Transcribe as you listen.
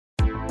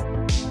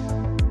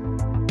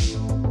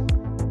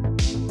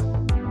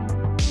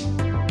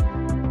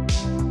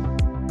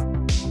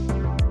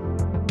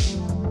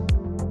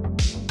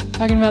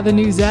Talking about the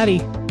new Zaddy,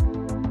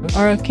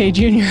 RFK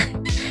Jr.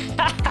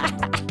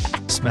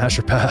 Smash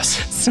or pass?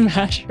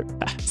 Smash or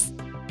pass.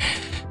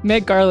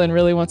 Meg Garland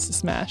really wants to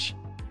smash.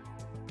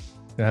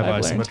 Can I have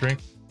ice in my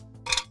drink?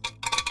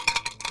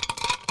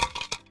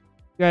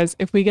 Guys,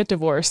 if we get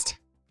divorced,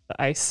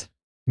 the ice.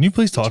 Can you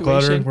please talk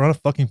situation. louder? We're on a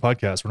fucking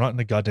podcast. We're not in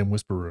a goddamn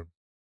whisper room.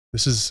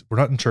 We're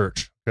not in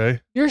church, okay?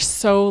 You're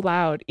so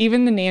loud.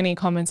 Even the nanny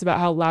comments about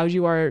how loud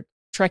you are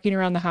trekking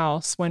around the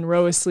house when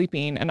Ro is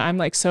sleeping. And I'm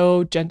like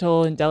so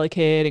gentle and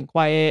delicate and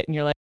quiet. And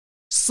you're like,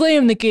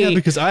 slam the gate. Yeah,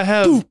 because I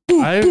have... boop,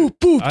 boop,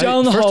 boop,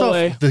 down the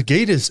hallway. Off, the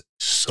gate is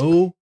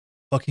so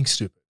fucking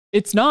stupid.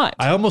 It's not.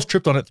 I almost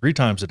tripped on it 3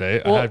 times a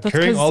day. Well, I had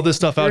carrying all this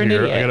stuff out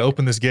here. I got to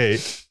open this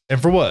gate.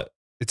 And for what?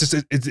 It's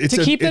just... It's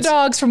to keep the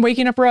dogs from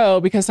waking up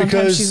Ro because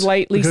sometimes she's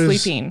lightly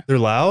sleeping. They're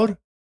loud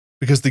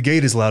because the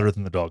gate is louder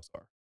than the dogs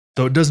are.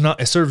 So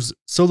it serves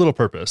so little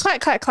purpose. Clack,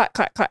 clack, clack,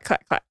 clack, clack,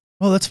 clack, clack.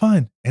 Well, that's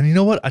fine. And you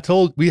know what?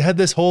 We had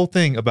this whole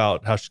thing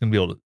about how she's going to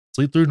be able to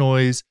sleep through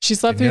noise. She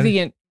slept through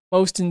the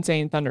most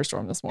insane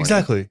thunderstorm this morning.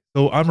 Exactly.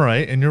 So I'm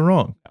right and you're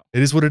wrong. No.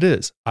 It is what it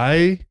is.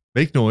 I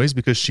make noise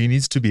because she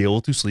needs to be able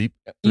to sleep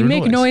through You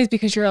make noise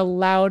because you're a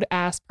loud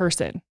ass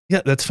person.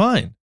 Yeah, that's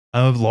fine.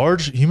 I'm a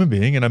large human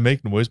being and I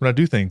make noise when I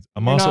do things.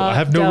 I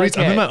have no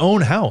reason. I'm in my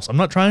own house. I'm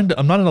not in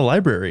a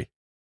library.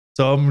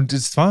 So I'm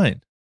just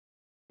fine.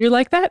 You're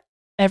like that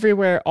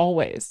everywhere,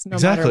 always, no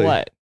matter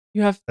what.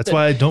 That's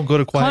why I don't go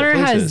to quiet places.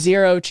 Connor has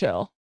zero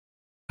chill.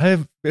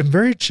 I'm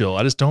very chill.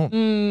 I just don't.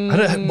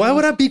 Why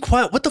would I be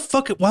quiet? What the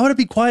fuck? Why would I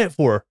be quiet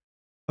for?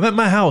 I'm at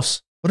my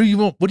house. What do you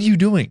want? What are you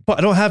doing?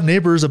 I don't have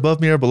neighbors above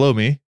me or below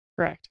me.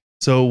 Correct.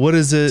 So what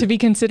is it? To be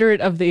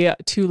considerate of the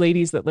 2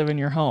 ladies that live in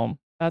your home.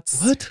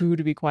 That's who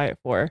to be quiet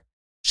for.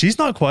 She's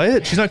not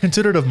quiet. She's not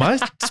considerate of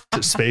my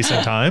space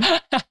and time.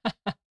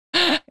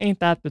 Ain't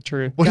that the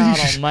truth? God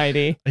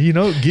almighty. You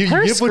know, give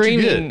what you get.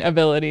 Screaming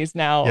abilities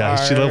now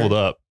she leveled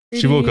up.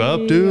 She woke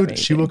up, dude. Amazing.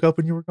 She woke up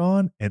when you were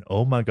gone. And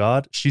oh my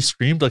God, she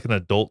screamed like an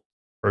adult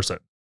person.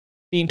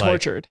 Being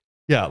tortured.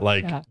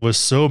 Was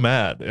so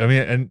mad. I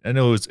mean, and I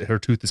know her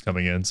tooth is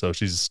coming in, so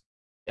she's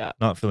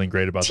not feeling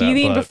great about that.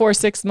 Teething before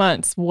 6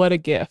 months. What a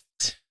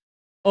gift.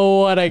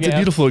 Oh, what a gift. It's a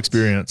beautiful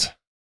experience.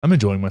 I'm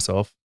enjoying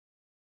myself.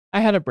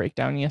 I had a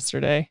breakdown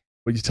yesterday.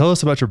 But you tell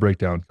us about your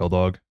breakdown, Kill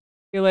Dog. I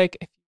feel like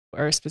if you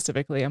are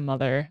specifically a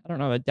mother, I don't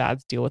know that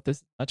dads deal with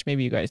this much.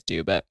 Maybe you guys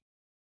do, but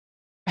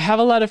I have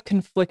a lot of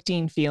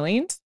conflicting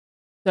feelings.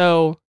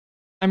 So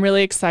I'm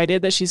really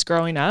excited that she's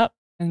growing up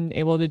and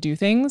able to do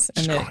things.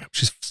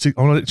 She's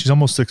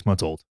almost 6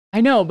 months old. I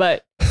know,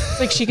 but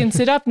it's like she can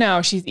sit up now.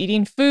 She's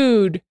eating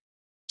food.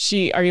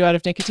 Are you out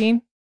of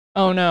nicotine?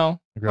 Oh no.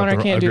 Connor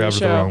can't do the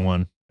show. The wrong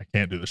one. I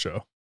can't do the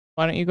show.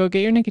 Why don't you go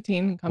get your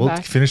nicotine and come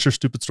back? Finish your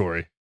stupid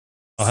story.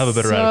 I'll have a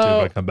better attitude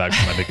when I come back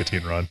from my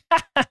nicotine run.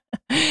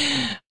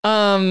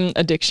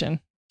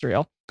 Addiction. It's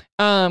real.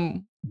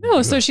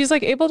 No, so she's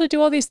like able to do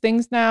all these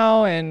things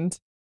now and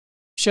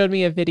showed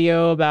me a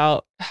video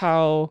about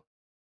how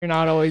you're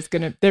not always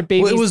going to,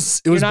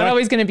 you're not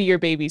always going to be your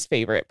baby's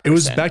favorite person. It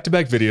was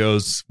back-to-back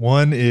videos.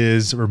 One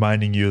is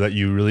reminding you that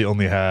you really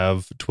only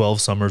have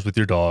 12 summers with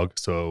your dog.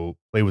 So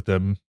play with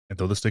them and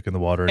throw the stick in the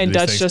water. And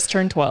Dutch just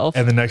turned 12.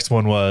 And the next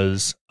one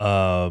was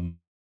you're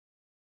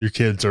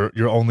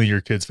only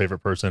your kid's favorite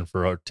person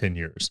for 10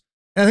 years.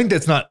 And I think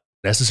that's not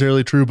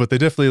necessarily true, but they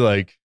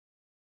definitely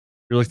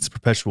you're like this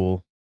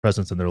perpetual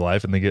presence in their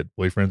life, and they get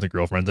boyfriends and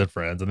girlfriends and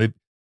friends, and they're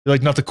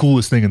like not the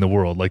coolest thing in the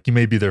world. Like you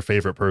may be their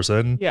favorite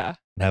person, and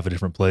have a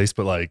different place,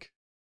 but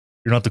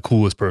you're not the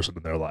coolest person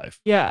in their life.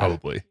 Yeah,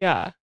 probably.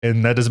 Yeah,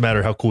 and that doesn't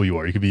matter how cool you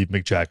are. You could be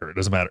Mick Jagger. It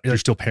doesn't matter. You're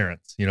still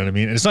parents. You know what I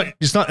mean? And it's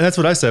not. And that's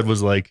what I said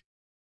was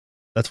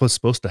that's what's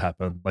supposed to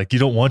happen. Like you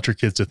don't want your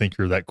kids to think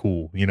you're that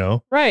cool, you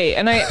know? Right.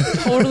 And I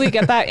totally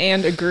get that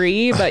and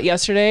agree. But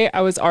yesterday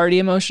I was already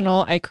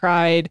emotional. I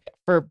cried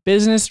for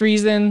business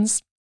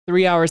reasons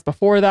 3 hours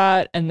before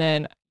that, and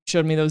then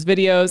showed me those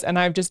videos, and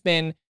I've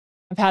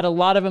had a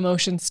lot of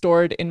emotions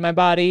stored in my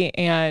body,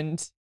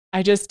 and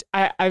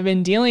I've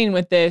been dealing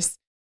with this.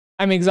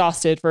 I'm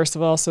exhausted, first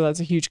of all, so that's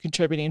a huge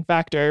contributing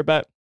factor,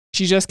 but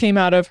she just came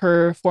out of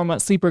her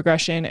 4-month sleep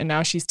regression and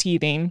now she's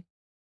teething.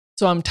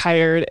 So I'm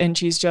tired, and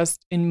she's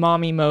just in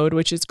mommy mode,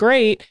 which is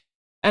great.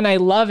 And I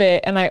love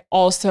it. And I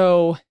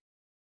also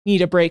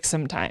need a break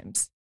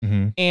sometimes.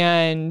 Mm-hmm.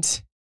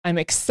 And I'm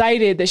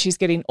excited that she's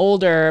getting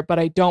older, but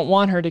I don't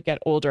want her to get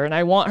older. And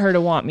I want her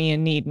to want me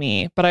and need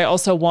me, but I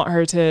also want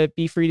her to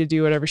be free to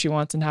do whatever she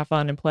wants and have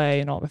fun and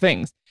play and all the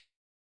things.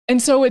 And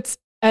so it's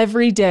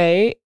every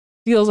day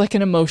feels like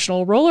an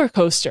emotional roller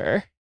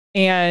coaster,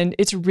 and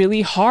it's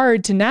really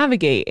hard to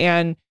navigate.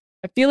 And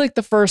I feel like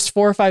the first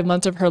 4 or 5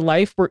 months of her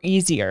life were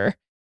easier.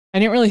 I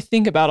didn't really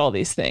think about all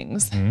these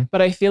things,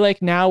 but I feel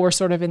like now we're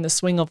sort of in the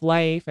swing of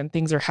life and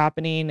things are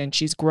happening, and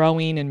she's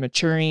growing and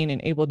maturing and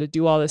able to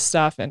do all this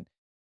stuff. And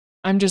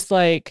I'm just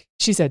like,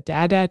 she said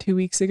dad 2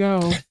 weeks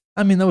ago.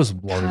 I mean, that was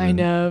longer kind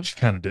of. She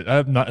kind of did.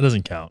 It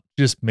doesn't count.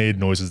 She just made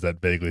noises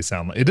that vaguely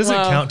sound like it. Doesn't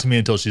count to me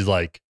until she's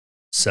like,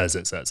 says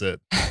it.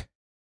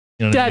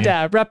 You know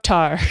Dad,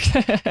 Reptar.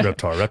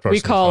 Reptar. We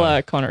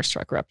call Connor's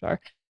truck Reptar.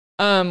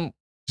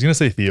 She's gonna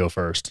say Theo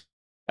first.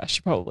 Yeah,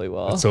 she probably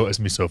will. So it's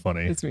gonna be so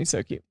funny. It's gonna be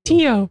so cute.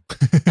 Theo.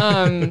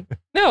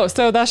 No,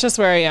 so that's just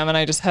where I am, and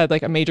I just had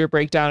like a major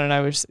breakdown, and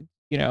I was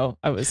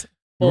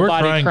full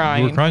body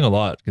crying. You were crying a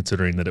lot,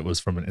 considering that it was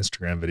from an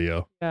Instagram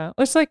video. Yeah,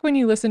 it's like when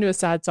you listen to a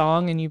sad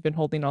song and you've been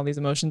holding all these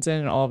emotions in,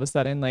 and all of a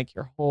sudden, like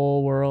your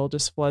whole world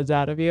just floods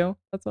out of you.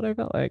 That's what I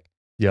felt like.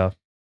 Yeah.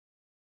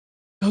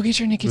 Go get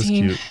your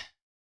nicotine. Cute.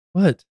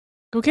 What?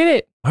 Go get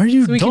it. Are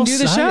you? So we can do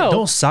the show.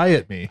 Don't sigh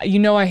at me. You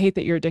know I hate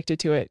that you're addicted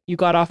to it. You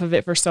got off of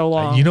it for so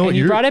long. You know what? And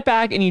you brought it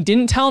back and you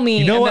didn't tell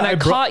me. And then I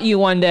caught you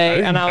one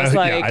day and I was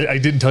like... I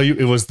didn't tell you.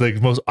 It was the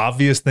most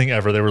obvious thing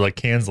ever. There were like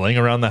cans laying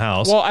around the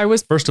house. Well, I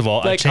was... First of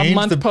all, like I a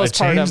month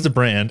postpartum. I changed the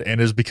brand,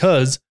 and it's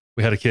because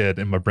we had a kid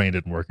and my brain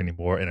didn't work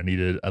anymore and I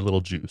needed a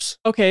little juice.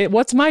 Okay,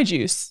 what's my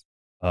juice?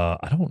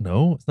 I don't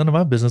know. It's none of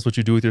my business what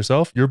you do with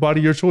yourself. Your body,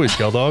 your choice,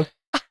 gal dog.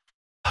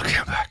 Okay,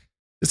 I'm back.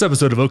 This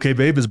episode of Okay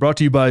Babe is brought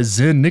to you by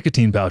Zen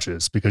nicotine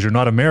pouches, because you're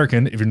not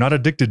American if you're not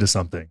addicted to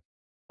something.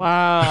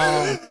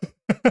 Wow.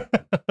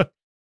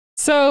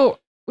 So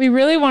we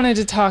really wanted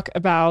to talk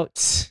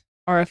about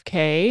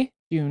RFK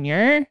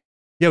Jr.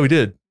 Yeah, we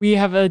did. We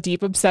have a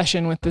deep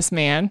obsession with this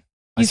man.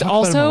 He's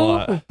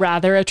also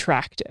rather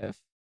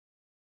attractive.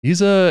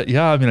 He's I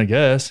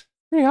guess.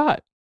 Pretty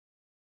hot.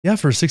 Yeah,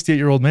 for a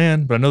 68-year-old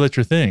man, but I know that's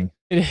your thing.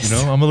 It is. You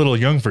know, I'm a little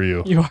young for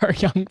you. You are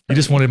young. You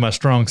just wanted my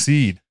strong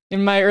seed.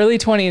 In my early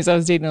 20s, I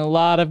was dating a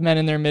lot of men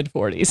in their mid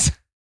 40s.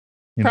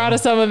 Proud of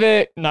some of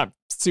it, not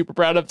super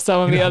proud of some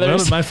of the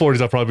others. In my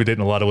 40s, I'll probably be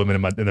dating a lot of women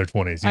in their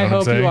 20s. You know I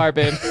hope you are,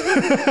 babe.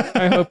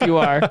 I hope you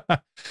are.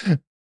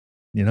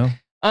 You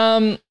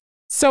know?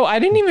 So I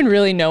didn't even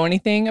really know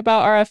anything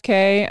about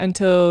RFK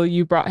until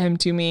you brought him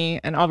to me.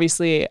 And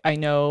obviously I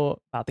know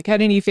about the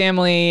Kennedy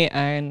family,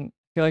 and I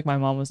feel like my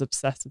mom was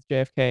obsessed with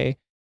JFK.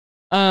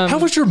 How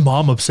was your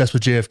mom obsessed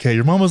with JFK?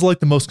 Your mom was like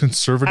the most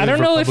conservative. I don't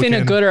know Republican. if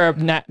in a good or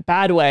a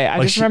bad way. I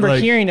just remember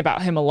hearing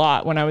about him a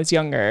lot when I was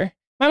younger.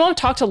 My mom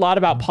talked a lot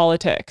about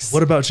politics.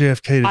 What about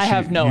JFK? I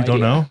have no idea. You don't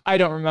know? I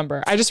don't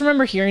remember. I just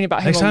remember hearing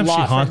about him a lot. Next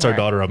time she haunts our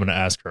daughter, I'm going to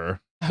ask her.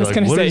 I was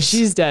going to say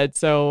she's dead,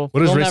 so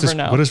we'll never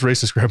know. What does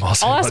racist grandma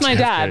say? I'll ask my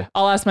dad.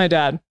 I'll ask my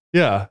dad.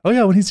 Yeah. Oh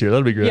yeah, when he's here,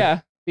 that'll be good. Yeah,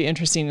 be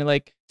interesting to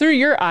like through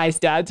your eyes,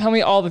 Dad. Tell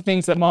me all the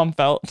things that Mom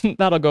felt.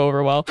 That'll go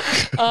over well.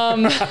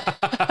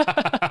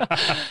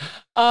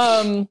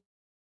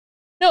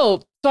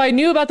 No, so I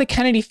knew about the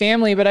Kennedy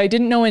family, but I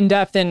didn't know in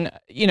depth. And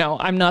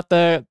I'm not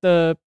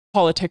the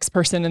politics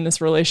person in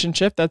this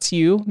relationship. That's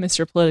you,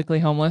 Mr. Politically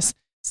Homeless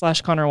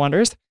 / Connor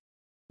Wonders.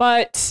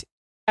 But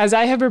as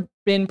I have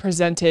been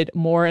presented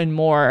more and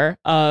more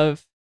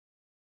of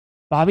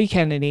Bobby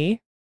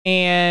Kennedy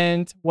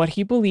and what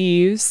he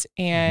believes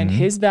and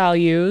his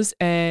values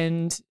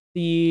and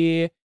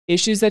the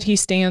issues that he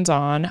stands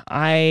on,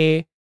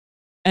 I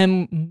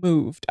am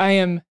moved. I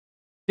am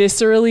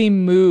viscerally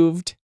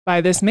moved by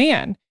this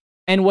man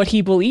and what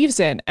he believes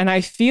in. And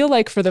I feel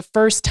like for the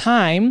first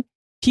time,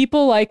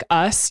 people like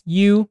us,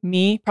 you,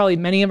 me, probably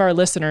many of our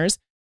listeners,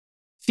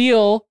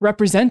 feel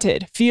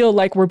represented, feel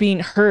like we're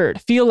being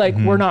heard, feel like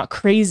we're not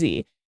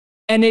crazy.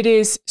 And it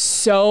is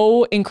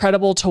so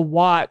incredible to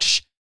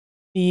watch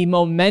the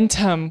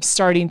momentum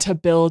starting to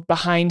build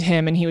behind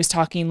him. And he was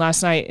talking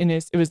last night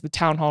it was the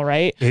town hall,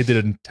 right? He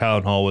did a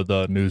town hall with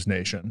News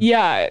Nation.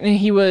 Yeah. And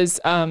he was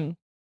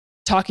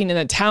talking in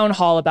the town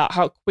hall about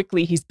how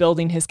quickly he's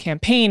building his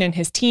campaign and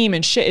his team,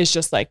 and shit is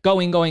just like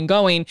going.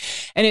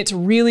 And it's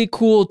really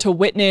cool to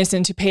witness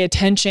and to pay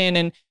attention.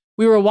 And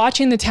we were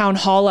watching the town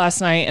hall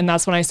last night, and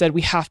that's when I said,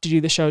 we have to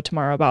do the show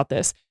tomorrow about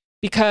this,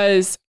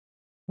 because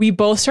we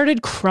both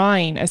started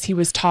crying as he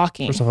was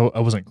talking. First of all, I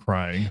wasn't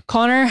crying.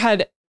 Connor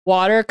had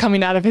water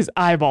coming out of his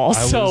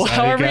eyeballs.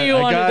 However you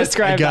want to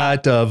describe it. I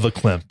got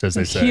verklempt, as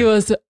they say. He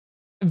was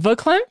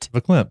verklempt?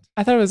 Verklempt.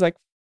 I thought it was like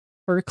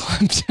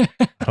verklempt.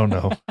 I don't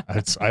know.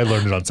 I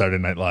learned it on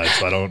Saturday Night Live,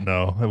 so I don't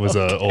know. It was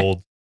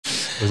old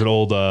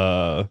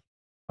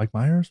Mike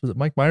Myers? Was it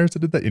Mike Myers that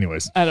did that?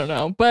 Anyways. I don't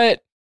know.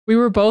 But we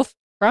were both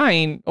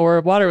crying,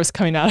 or water was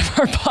coming out of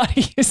our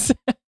bodies.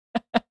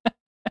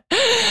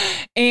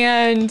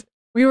 And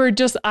we were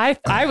just,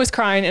 I was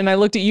crying, and I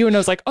looked at you and I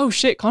was like, oh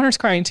shit, Connor's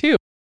crying too.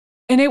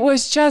 And it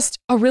was just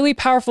a really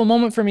powerful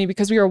moment for me,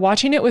 because we were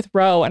watching it with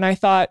Ro, and I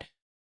thought,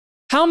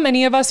 how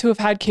many of us who have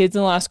had kids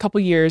in the last couple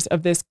years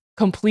of this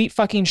complete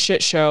fucking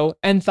shit show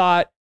and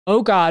thought,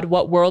 oh God,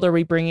 what world are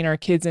we bringing our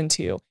kids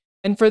into?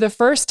 And for the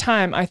first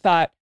time, I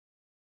thought,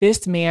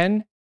 this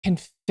man can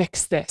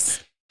fix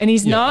this. And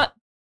he's not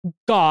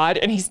God,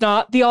 and he's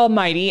not the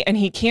Almighty, and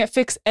he can't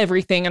fix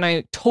everything. And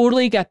I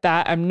totally get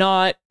that. I'm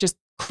not just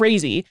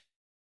crazy.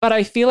 But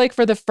I feel like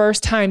for the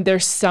first time,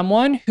 there's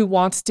someone who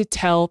wants to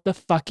tell the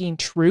fucking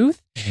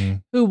truth,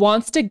 who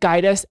wants to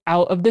guide us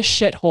out of the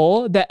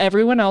shithole that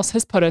everyone else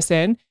has put us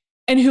in,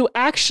 and who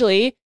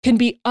actually can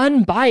be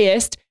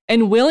unbiased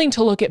and willing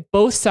to look at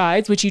both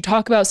sides, which you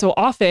talk about so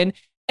often,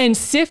 and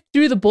sift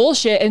through the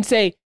bullshit and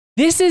say,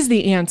 this is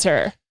the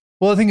answer.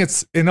 Well, I think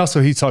and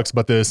also he talks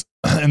about this,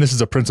 and this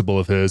is a principle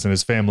of his and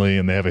his family,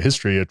 and they have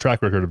a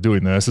track record of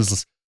doing this,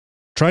 is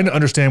trying to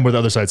understand where the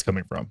other side's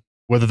coming from,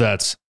 whether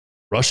that's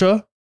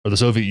Russia or the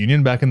Soviet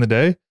Union back in the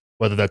day,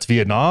 whether that's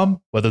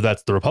Vietnam, whether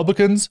that's the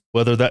Republicans,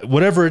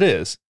 whatever it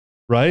is,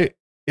 right?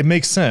 It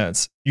makes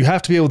sense. You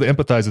have to be able to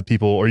empathize with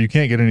people or you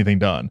can't get anything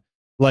done.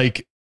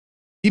 Like,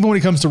 even when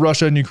it comes to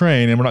Russia and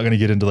Ukraine, and we're not going to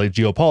get into like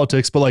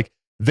geopolitics, but like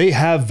they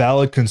have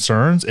valid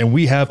concerns and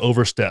we have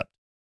overstepped.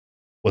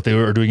 What they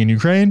were doing in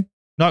Ukraine,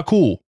 not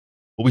cool.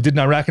 What we did in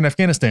Iraq and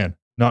Afghanistan,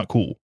 not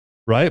cool,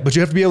 right? But you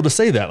have to be able to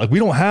say that. Like, we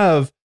don't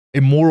have a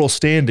moral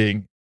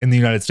standing in the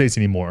United States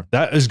anymore.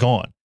 That is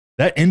gone.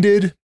 That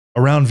ended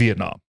around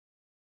Vietnam,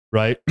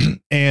 right?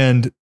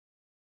 And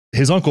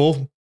his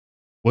uncle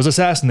was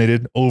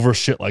assassinated over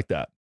shit like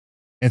that.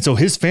 And so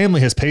his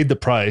family has paid the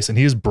price, and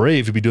he is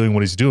brave to be doing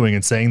what he's doing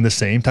and saying the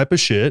same type of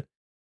shit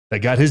that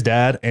got his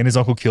dad and his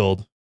uncle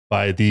killed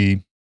by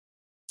the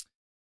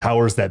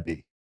powers that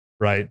be,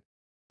 right?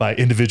 By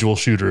individual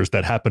shooters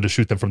that happened to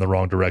shoot them from the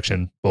wrong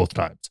direction both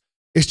times.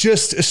 It's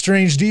just a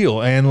strange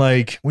deal. And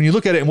like, when you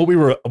look at it, and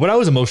what I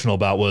was emotional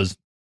about was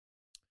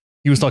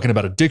he was talking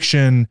about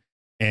addiction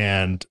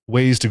and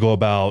ways to go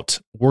about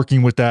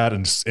working with that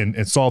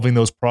and solving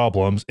those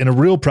problems in a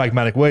real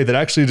pragmatic way that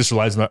actually just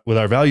relies with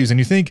our values. And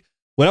you think,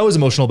 what I was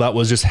emotional about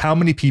was just how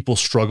many people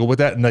struggle with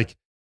that. And like,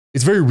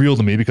 it's very real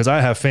to me because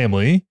I have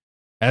family,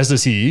 as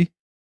does he,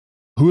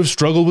 who have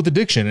struggled with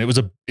addiction.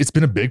 It's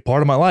been a big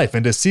part of my life.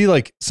 And to see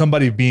like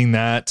somebody being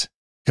that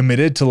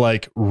committed to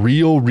like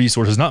real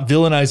resources, not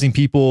villainizing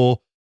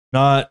people,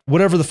 not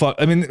whatever the fuck.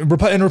 I mean, and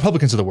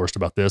Republicans are the worst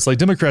about this. Like,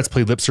 Democrats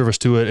play lip service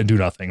to it and do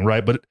nothing,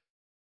 right? But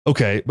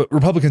okay, but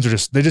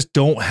Republicans they just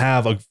don't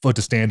have a foot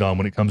to stand on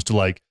when it comes to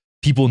like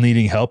people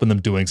needing help and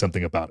them doing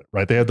something about it,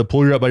 right? They have the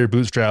pull you up by your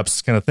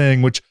bootstraps kind of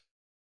thing, which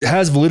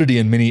has validity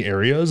in many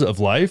areas of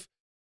life.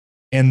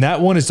 And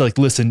that one is like,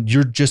 listen,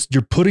 you're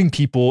putting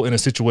people in a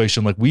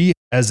situation, like we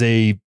as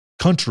a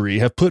country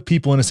have put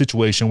people in a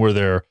situation where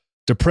they're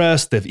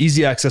depressed, they have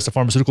easy access to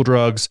pharmaceutical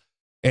drugs,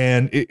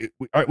 and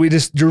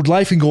your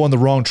life can go on the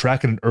wrong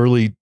track at an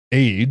early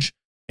age.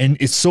 And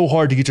it's so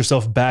hard to get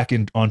yourself back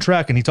on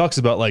track. And he talks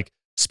about like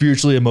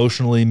spiritually,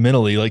 emotionally,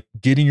 mentally, like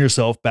getting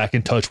yourself back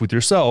in touch with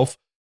yourself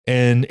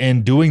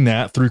and doing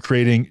that through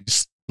creating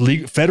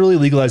federally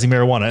legalizing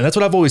marijuana. And that's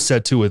what I've always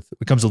said too, when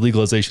it comes to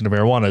legalization of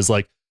marijuana, is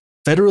like,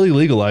 federally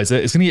legalize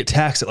it, it's going to get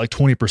taxed at like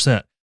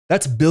 20%.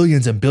 That's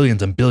billions and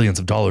billions and billions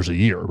of dollars a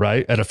year,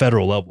 right? At a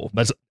federal level.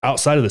 That's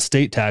outside of the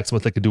state tax,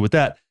 what they could do with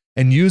that,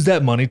 and use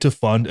that money to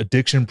fund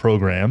addiction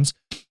programs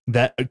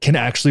that can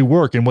actually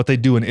work. And what they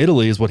do in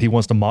Italy is what he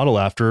wants to model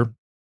after,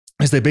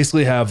 is they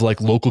basically have like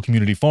local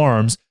community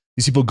farms.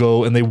 These people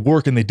go and they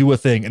work and they do a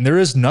thing. And there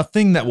is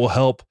nothing that will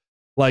help,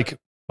 like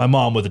my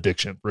mom with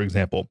addiction, for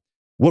example.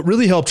 What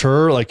really helped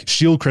her, like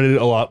she'll credit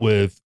it a lot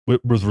with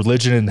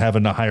religion and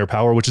having a higher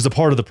power, which is a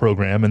part of the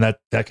program. And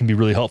that can be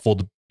really helpful.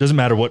 Doesn't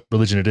matter what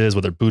religion it is,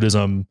 whether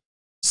Buddhism,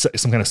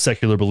 some kind of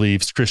secular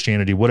beliefs,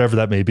 Christianity, whatever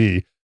that may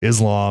be,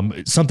 Islam,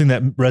 something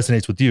that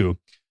resonates with you.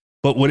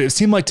 But what it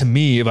seemed like to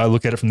me, if I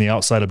look at it from the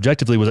outside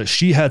objectively, was that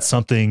she had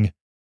something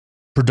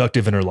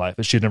productive in her life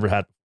that she had never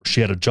had.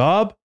 She had a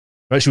job,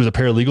 right? She was a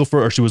paralegal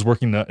or she was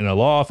working in a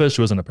law office.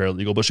 She wasn't a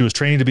paralegal, but she was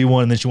training to be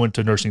one. And then she went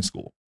to nursing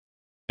school.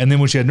 And then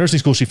when she had nursing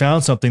school, she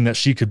found something that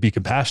she could be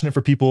compassionate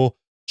for people.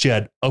 She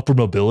had upward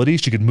mobility.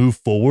 She could move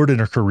forward in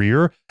her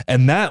career.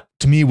 And that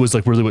to me was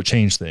like really what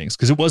changed things.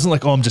 Because it wasn't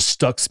like, oh, I'm just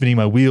stuck spinning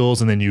my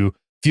wheels. And then you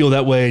feel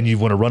that way and you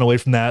want to run away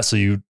from that. So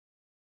you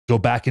go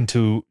back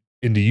into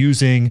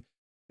using.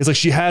 It's like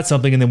she had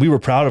something and then we were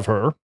proud of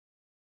her.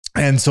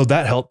 And so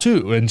that helped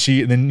too. And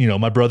then, you know,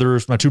 my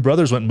two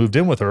brothers went and moved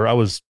in with her. I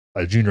was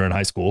a junior in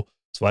high school,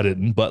 so I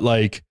didn't. But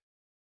like,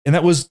 and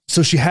that was,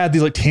 so she had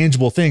these like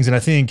tangible things. And I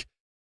think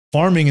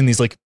farming and these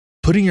like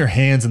putting your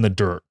hands in the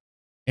dirt,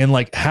 and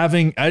like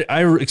having,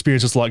 I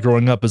experienced this a lot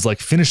growing up, is like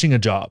finishing a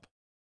job.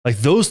 Like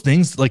those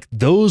things, like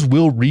those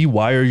will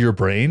rewire your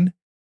brain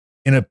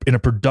in a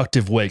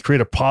productive way, create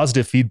a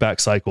positive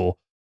feedback cycle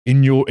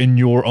in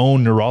your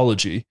own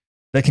neurology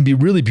that can be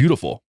really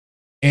beautiful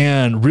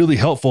and really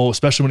helpful,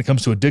 especially when it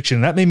comes to addiction.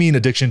 And that may mean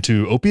addiction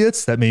to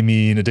opiates. That may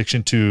mean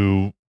addiction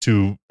to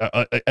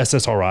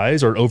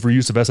SSRIs or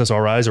overuse of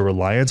SSRIs or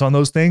reliance on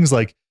those things.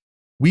 Like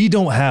we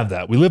don't have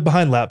that. We live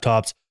behind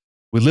laptops.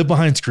 We live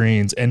behind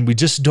screens and we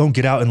just don't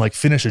get out and like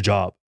finish a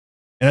job.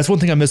 And that's one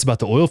thing I miss about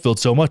the oil field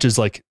so much, is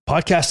like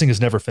podcasting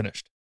is never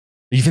finished.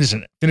 You finish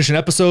an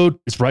episode,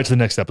 it's right to the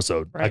next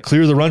episode. Right. I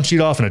clear the run sheet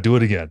off and I do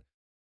it again.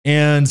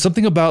 And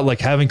something about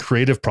like having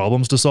creative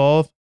problems to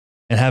solve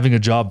and having a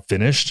job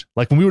finished,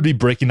 like when we would be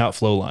breaking out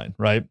Flowline,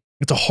 right?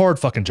 It's a hard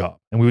fucking job.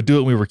 And we would do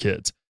it when we were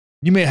kids.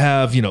 You may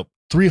have,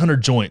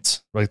 300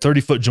 joints, right?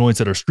 30-foot joints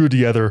that are screwed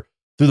together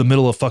through the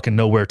middle of fucking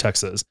nowhere,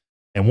 Texas.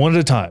 And one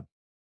at a time.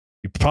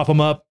 You prop them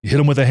up, you hit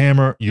them with a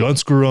hammer, you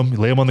unscrew them, you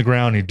lay them on the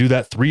ground, and you do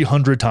that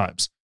 300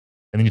 times.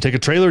 And then you take a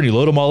trailer and you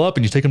load them all up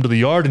and you take them to the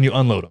yard and you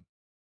unload them.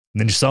 And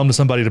then you sell them to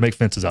somebody to make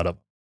fences out of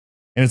them.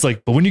 And it's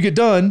like, but when you get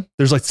done,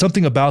 there's like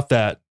something about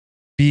that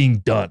being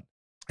done.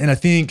 And I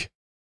think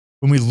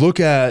when we look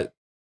at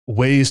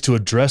ways to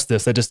address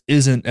this, that just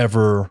isn't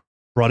ever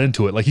brought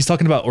into it. Like he's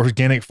talking about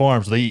organic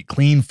farms, they eat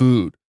clean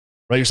food,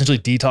 right? You're essentially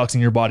detoxing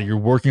your body. You're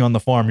working on the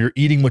farm. You're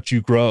eating what you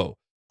grow.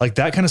 Like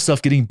that kind of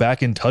stuff, getting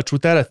back in touch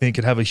with that, I think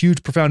could have a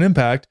huge, profound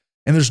impact.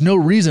 And there's no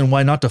reason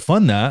why not to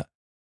fund that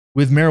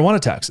with marijuana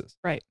taxes.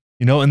 Right.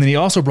 You know, and then he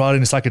also brought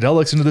in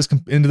psychedelics into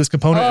this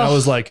component. And I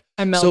was like,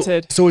 I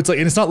melted. So it's like,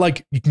 and it's not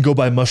like you can go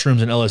buy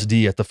mushrooms and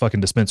LSD at the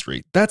fucking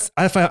dispensary.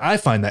 I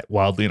find that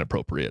wildly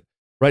inappropriate.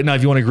 Right now,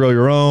 if you want to grow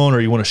your own or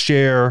you want to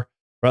share,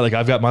 right? Like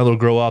I've got my little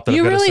grow up that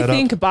you I've got really to set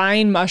think up.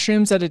 buying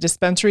mushrooms at a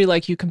dispensary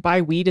like you can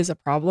buy weed is a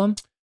problem?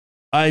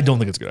 I don't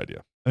think it's a good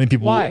idea. I mean,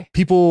 Why?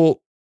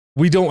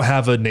 We don't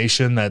have a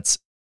nation that's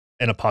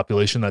in a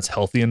population that's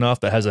healthy enough,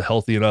 that has a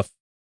healthy enough,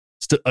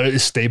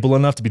 is stable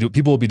enough to be doing.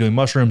 People will be doing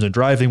mushrooms and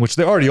driving, which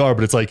they already are,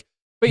 but it's like,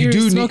 but you're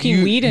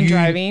smoking weed and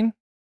driving.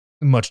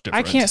 Much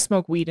different. I can't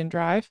smoke weed and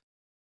drive.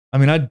 I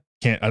mean, I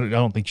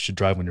don't think you should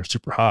drive when you're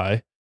super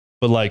high,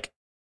 but like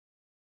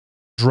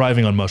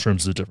driving on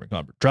mushrooms is a different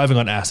conversation. Driving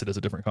on acid is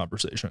a different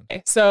conversation.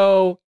 Okay,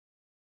 so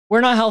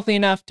we're not healthy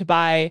enough to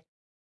buy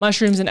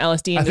mushrooms and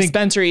LSD in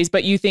dispensaries,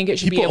 but you think it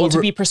should be able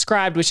to be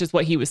prescribed, which is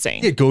what he was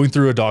saying. Yeah, going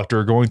through a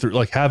doctor, going through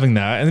like having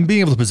that and then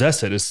being able to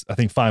possess it is, I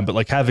think, fine. But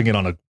like having it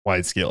on a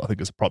wide scale, I think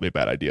is probably a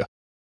bad idea.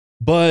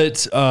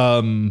 But,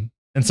 and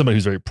somebody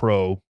who's very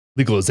pro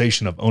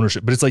legalization of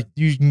ownership, but it's like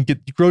you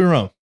grow your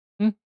own,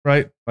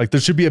 right? Like there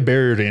should be a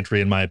barrier to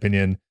entry, in my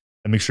opinion,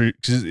 and make sure,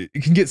 because it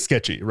can get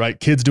sketchy, right?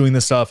 Kids doing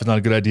this stuff is not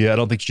a good idea. I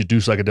don't think you should do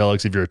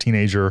psychedelics if you're a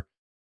teenager.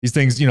 These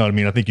things, you know what I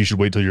mean? I think you should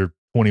wait till you're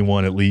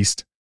 21 at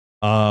least.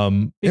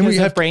 Because and we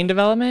have brain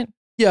development.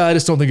 Yeah, I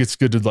just don't think it's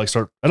good to like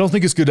start. I don't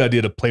think it's a good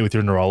idea to play with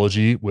your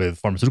neurology with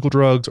pharmaceutical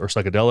drugs or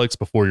psychedelics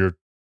before you're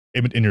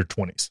in your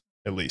 20s,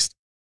 at least.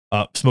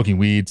 Smoking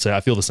weed, so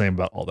I feel the same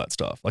about all that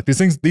stuff. Like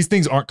these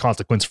things aren't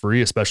consequence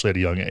free, especially at a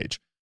young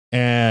age,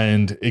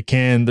 and it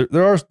can.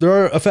 There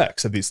are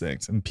effects of these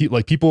things, and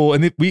people,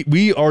 and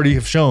we already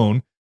have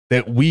shown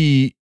that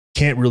we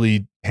can't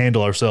really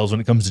handle ourselves when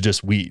it comes to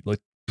just weed.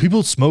 Like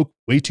people smoke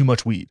way too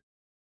much weed.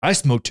 I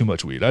smoke too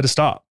much weed. I had to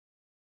stop.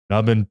 Now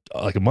I've been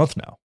like a month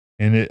now,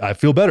 and I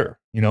feel better.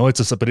 You know,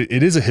 but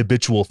it is a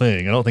habitual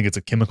thing. I don't think it's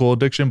a chemical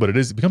addiction, but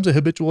it becomes a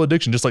habitual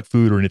addiction, just like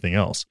food or anything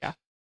else. Yeah.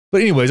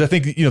 But anyways, I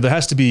think, you know, there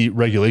has to be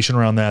regulation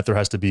around that. There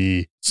has to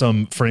be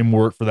some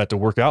framework for that to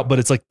work out, but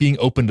it's like being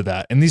open to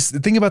that. And the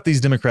thing about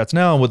these Democrats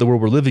now and what the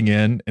world we're living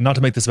in, and not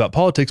to make this about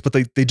politics, but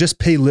they just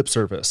pay lip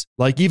service.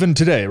 Like even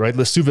today, right?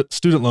 The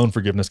student loan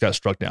forgiveness got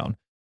struck down.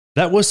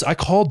 I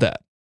called that.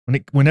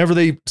 Whenever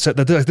they said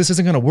that this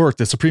isn't going to work,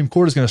 the Supreme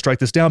Court is going to strike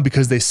this down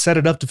because they set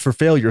it up for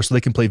failure so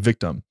they can play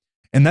victim.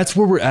 And that's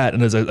where we're at.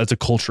 And as a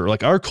culture,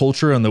 like our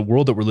culture and the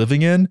world that we're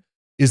living in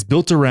is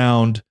built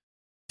around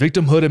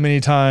victimhood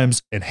many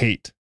times and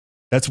hate.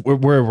 That's where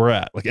we're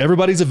at. Like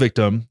everybody's a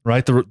victim,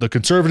 right? The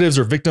conservatives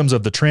are victims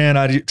of the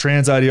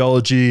trans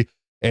ideology,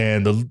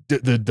 and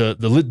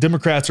the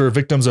Democrats are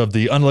victims of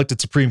the unelected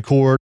Supreme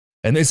Court.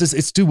 And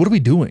it's dude, what are we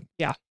doing?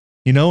 Yeah.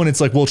 You know, and it's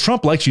like, well,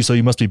 Trump likes you, so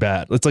you must be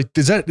bad. It's like,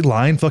 does that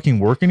line fucking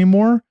work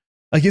anymore?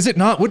 Like, is it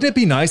not? Wouldn't it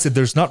be nice if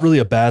there's not really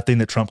a bad thing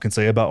that Trump can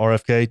say about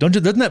RFK?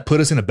 Doesn't that put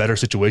us in a better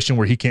situation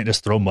where he can't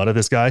just throw mud at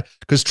this guy?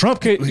 Because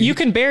Trump, you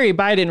can bury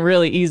Biden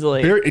really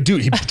easily.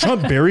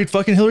 Trump buried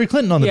fucking Hillary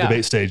Clinton on the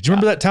debate stage. Do you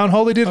remember that town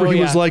hall they did where he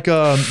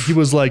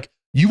was like,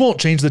 you won't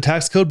change the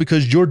tax code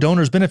because your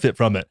donors benefit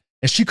from it,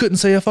 and she couldn't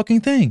say a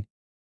fucking thing.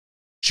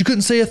 She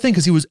couldn't say a thing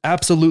because he was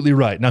absolutely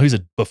right. Now he's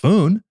a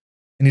buffoon,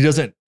 and he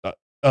doesn't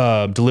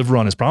deliver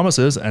on his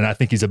promises, and I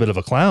think he's a bit of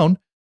a clown.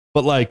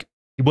 But like,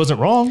 he wasn't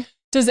wrong.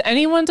 Does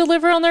anyone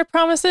deliver on their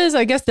promises?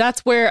 I guess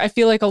that's where I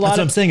feel like that's what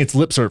I'm saying. It's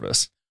lip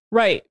service.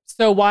 Right.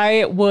 So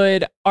why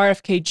would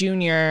RFK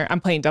Jr.,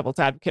 I'm playing devil's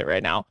advocate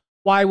right now,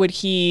 why would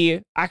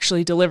he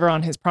actually deliver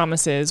on his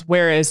promises,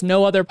 whereas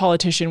no other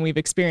politician we've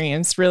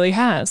experienced really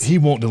has? He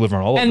won't deliver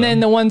on all of them. And then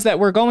the ones that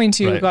we're going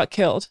to got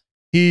killed.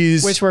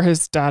 Which were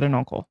his dad and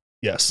uncle.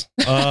 Yes.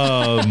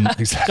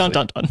 Exactly. Dun,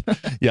 dun, dun.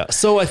 Yeah.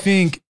 So I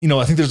think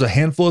there's a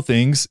handful of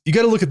things. You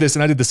got to look at this.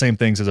 And I did the same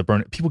things as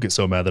people get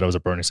so mad that I was a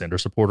Bernie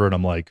Sanders supporter. And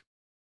I'm like,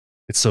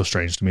 it's so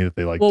strange to me that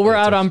they like. Well, we're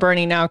out on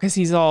Bernie now because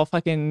he's all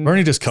fucking.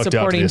 Bernie just cucked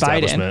out to the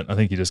establishment. Biden. I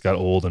think he just got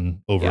old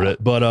and over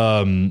it. But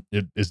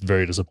it's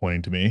very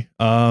disappointing to me.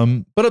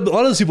 But a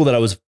lot of those people that I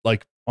was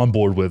like on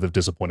board with have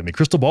disappointed me.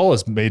 Crystal Ball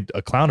has made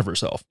a clown of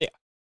herself. Yeah.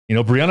 You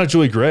know, Brianna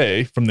Joy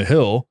Gray from The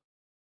Hill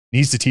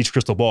needs to teach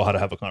Crystal Ball how to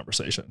have a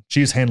conversation.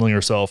 She's handling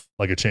herself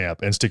like a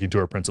champ and sticking to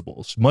her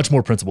principles. Much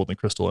more principled than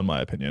Crystal, in my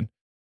opinion.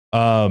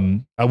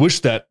 I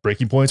wish that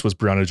Breaking Points was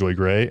Brianna Joy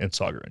Gray and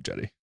Sagar and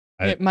Jetty.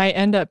 It might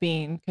end up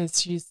being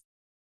because she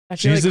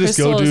needs to just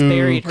go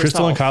do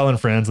Crystal and Kyle and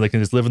friends. And they can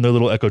just live in their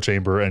little echo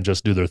chamber and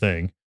just do their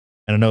thing.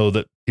 And I know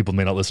that people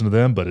may not listen to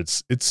them, but it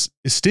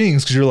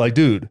stings because you're like,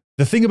 dude,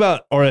 the thing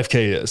about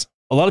RFK is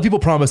a lot of people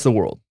promise the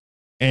world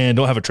and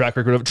don't have a track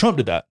record of it. Trump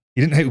did that.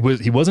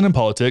 He wasn't in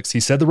politics. He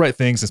said the right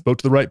things and spoke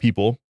to the right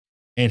people,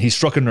 and he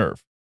struck a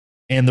nerve,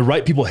 and the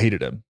right people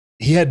hated him.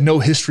 He had no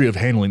history of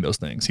handling those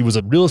things. He was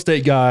a real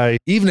estate guy.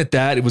 Even at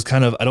that, it was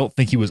kind of, I don't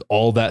think he was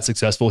all that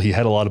successful. He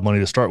had a lot of money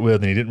to start with,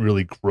 and he didn't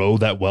really grow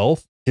that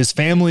wealth. His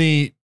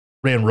family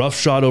ran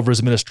roughshod over his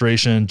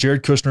administration.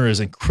 Jared Kushner is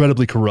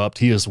incredibly corrupt.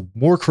 He is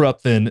more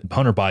corrupt than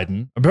Hunter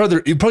Biden.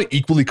 Brother, probably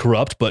equally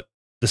corrupt, but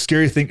the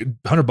scary thing,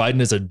 Hunter Biden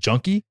is a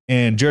junkie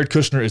and Jared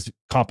Kushner is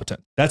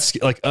competent. That's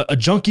like a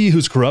junkie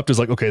who's corrupt is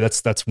like, okay,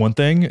 that's one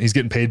thing. He's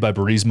getting paid by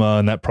Burisma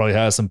and that probably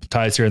has some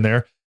ties here and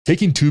there.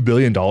 Taking $2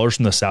 billion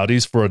from the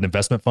Saudis for an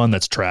investment fund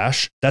that's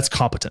trash, that's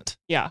competent.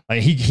 Yeah.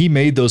 Like he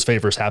made those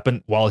favors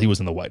happen while he was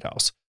in the White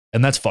House.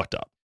 And that's fucked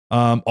up.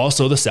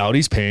 Also, the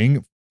Saudis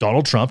paying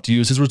Donald Trump to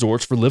use his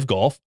resorts for live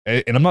golf.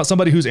 And I'm not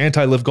somebody who's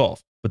anti-live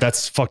golf, but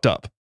that's fucked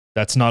up.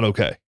 That's not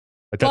okay.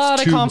 Like that's a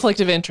lot of conflict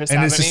of interest and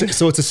happening.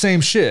 so it's the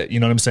same shit. You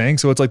know what I'm saying?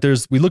 So it's like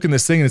we look in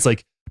this thing and it's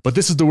like, but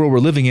this is the world we're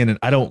living in and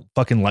I don't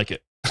fucking like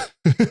it.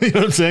 You know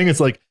what I'm saying? It's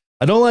like,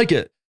 I don't like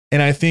it.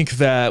 And I think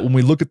that when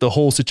we look at the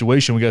whole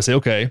situation, we got to say,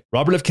 okay,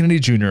 Robert F. Kennedy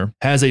Jr.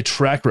 has a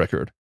track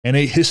record and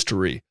a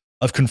history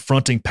of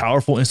confronting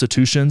powerful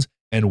institutions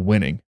and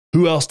winning.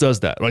 Who else does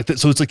that? Right.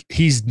 So it's like,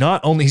 he's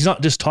not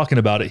just talking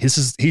about it.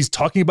 He's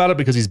talking about it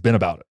because he's been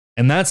about it.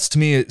 And that's, to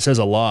me, it says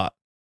a lot.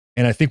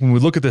 And I think when we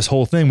look at this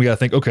whole thing, we got to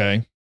think,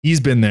 okay, he's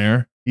been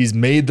there. He's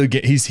made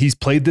he's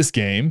played this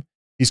game.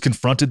 He's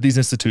confronted these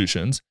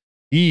institutions.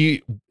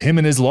 Him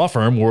and his law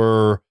firm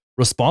were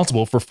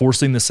responsible for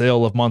forcing the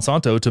sale of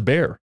Monsanto to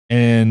Bayer.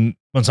 And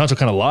Monsanto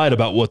kind of lied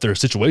about what their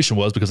situation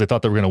was because they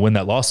thought they were going to win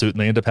that lawsuit and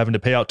they ended up having to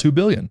pay out $2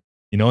 billion,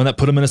 and that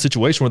put them in a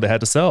situation where they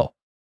had to sell.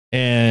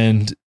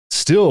 And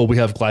still we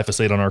have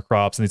glyphosate on our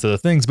crops and these other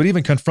things. But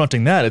even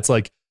confronting that, it's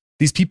like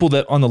these people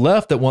that on the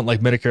left that want like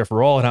Medicare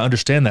for all. And I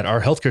understand that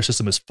our healthcare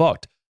system is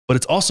fucked, but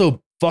it's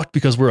also fucked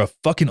because we're a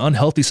fucking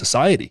unhealthy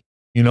society.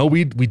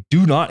 We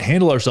do not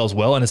handle ourselves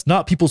well, and it's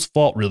not people's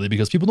fault really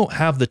because people don't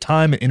have the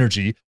time and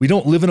energy. We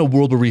don't live in a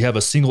world where we have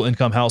a single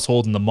income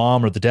household and the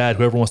mom or the dad,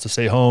 whoever wants to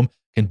stay home,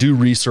 can do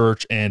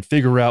research and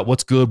figure out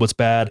what's good, what's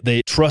bad.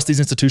 They trust these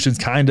institutions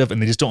kind of,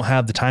 and they just don't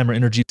have the time or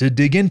energy to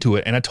dig into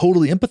it. And I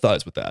totally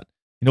empathize with that.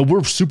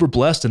 We're super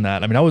blessed in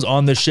that. I mean, I was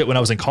on this shit when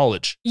I was in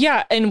college.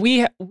 Yeah. And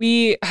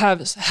we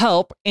have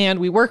help and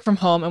we work from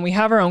home and we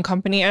have our own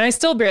company and I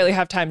still barely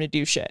have time to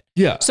do shit.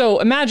 Yeah. So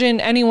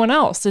imagine anyone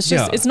else. It's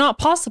just, It's not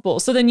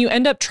possible. So then you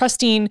end up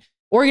trusting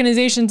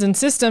organizations and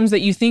systems that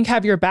you think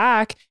have your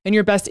back and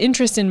your best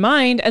interest in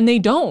mind, and they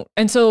don't.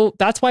 And so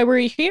that's why we're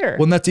here.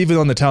 Well, and that's even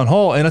on the town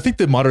hall. And I think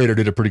the moderator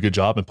did a pretty good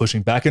job in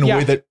pushing back in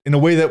a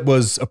way that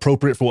was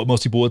appropriate for what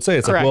most people would say.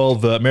 It's Correct. Like, well,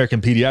 the American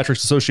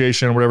Pediatrics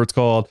Association, or whatever it's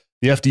called,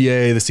 the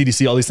FDA, the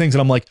CDC, all these things.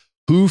 And I'm like,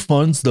 who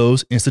funds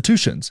those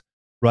institutions?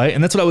 Right.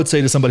 And that's what I would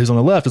say to somebody who's on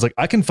the left is like,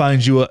 I can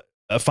find you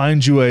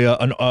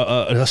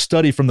a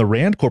study from the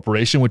Rand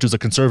Corporation, which is a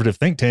conservative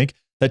think tank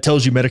that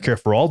tells you Medicare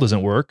for all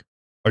doesn't work.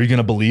 Are you going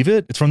to believe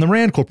it? It's from the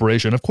Rand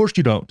Corporation. Of course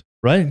you don't,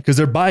 right? Because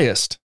they're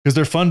biased, because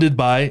they're funded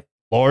by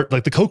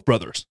like the Koch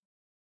brothers.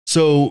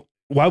 So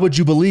why would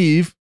you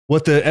believe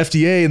what the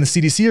FDA and the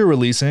CDC are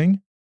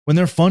releasing when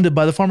they're funded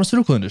by the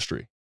pharmaceutical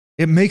industry?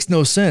 It makes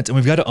no sense. And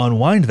we've got to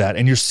unwind that.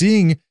 And you're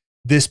seeing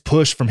this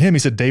push from him. He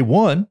said day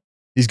one,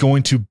 he's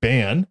going to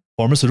ban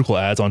pharmaceutical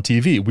ads on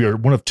TV. We are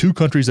one of two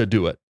countries that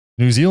do it,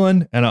 New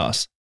Zealand and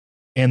us.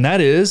 And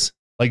that is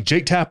like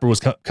Jake Tapper was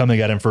coming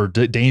at him for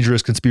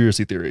dangerous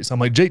conspiracy theories. I'm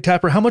like, Jake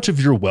Tapper, how much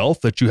of your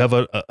wealth that you have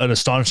an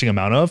astonishing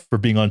amount of for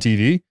being on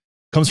TV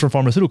comes from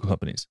pharmaceutical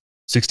companies?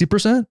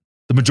 60%?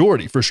 The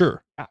majority for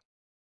sure. Yeah.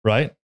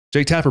 Right?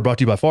 Jake Tapper brought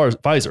to you by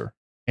Pfizer.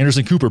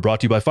 Anderson Cooper brought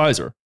to you by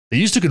Pfizer. They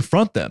used to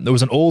confront them. There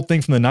was an old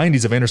thing from the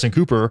 90s of Anderson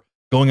Cooper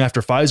going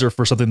after Pfizer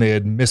for something they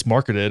had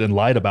mismarketed and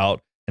lied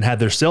about and had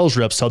their sales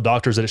reps tell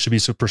doctors that it should be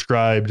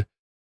prescribed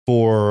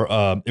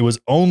for, it was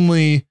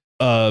only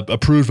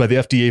approved by the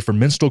FDA for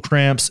menstrual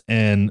cramps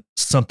and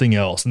something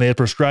else. And they had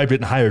prescribed it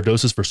in higher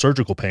doses for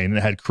surgical pain and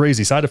it had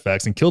crazy side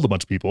effects and killed a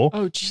bunch of people.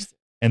 Oh, Jesus.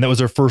 And that was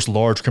their first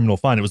large criminal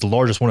fine. It was the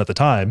largest one at the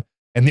time.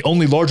 And the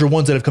only larger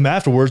ones that have come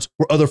afterwards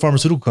were other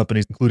pharmaceutical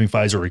companies, including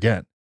Pfizer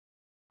again.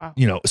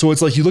 Wow. So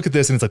it's like you look at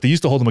this and it's like they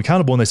used to hold them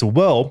accountable and they said,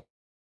 well,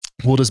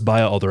 we'll just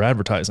buy all their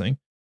advertising.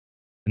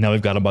 And now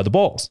we've got them by the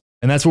balls.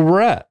 And that's where we're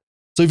at.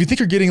 So if you think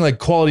you're getting like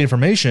quality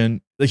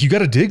information, like you got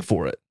to dig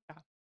for it.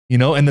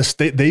 And the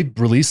state, they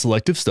release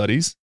selective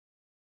studies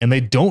and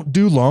they don't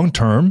do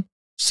long-term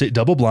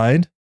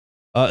double-blind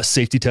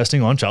safety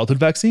testing on childhood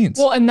vaccines.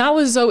 Well, and that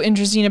was so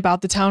interesting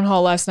about the town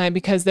hall last night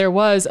because there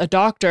was a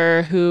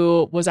doctor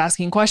who was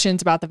asking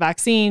questions about the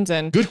vaccines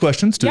and good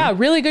questions too. Yeah,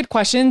 really good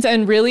questions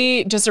and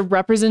really just a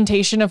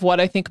representation of what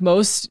I think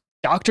most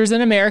doctors in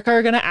America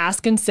are going to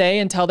ask and say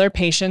and tell their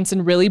patients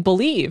and really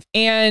believe.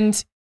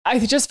 And I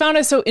just found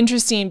it so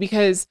interesting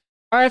because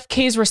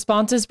RFK's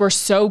responses were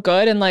so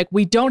good. And like,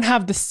 we don't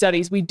have the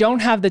studies. We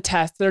don't have the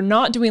tests. They're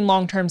not doing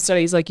long-term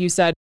studies, like you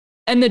said.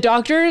 And the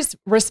doctor's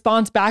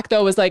response back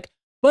though was like,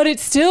 but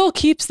it still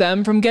keeps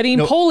them from getting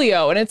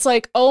polio. And it's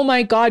like, oh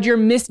my God, you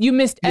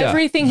missed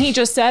everything he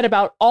just said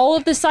about all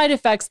of the side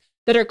effects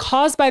that are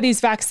caused by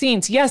these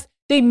vaccines. Yes,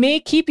 they may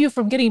keep you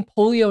from getting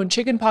polio and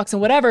chickenpox and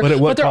whatever,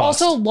 but they're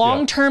also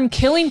long-term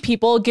killing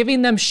people,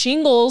 giving them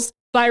shingles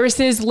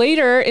viruses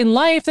later in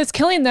life that's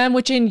killing them,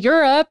 which in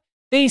Europe,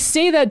 they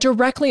say that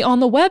directly on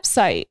the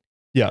website.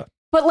 Yeah.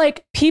 But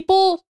like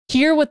people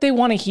hear what they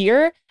want to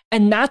hear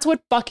And that's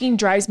what fucking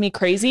drives me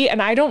crazy.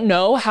 And I don't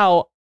know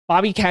how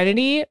Bobby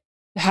Kennedy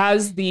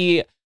has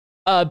the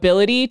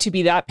ability to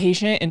be that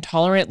patient and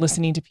tolerant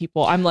listening to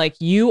people. I'm like,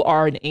 you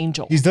are an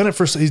angel. He's done it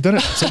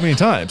so many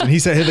times. And he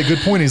had a good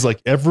point. He's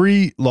like,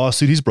 every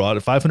lawsuit he's brought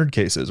at 500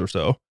 cases or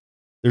so,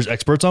 there's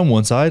experts on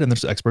one side and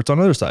there's experts on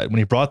the other side. When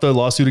he brought the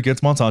lawsuit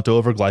against Monsanto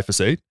over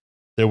glyphosate,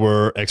 there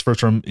were experts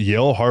from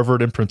Yale,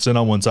 Harvard, and Princeton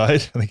on one side,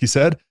 I think he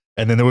said.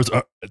 And then there was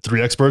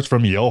 3 experts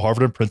from Yale,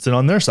 Harvard, and Princeton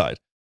on their side.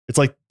 It's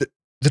like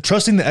the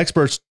trusting the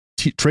experts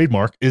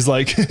trademark is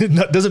like,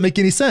 doesn't make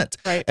any sense.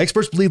 Right.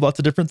 Experts believe lots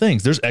of different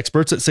things. There's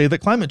experts that say that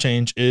climate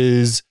change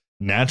is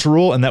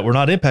natural and that we're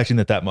not impacting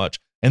it that much.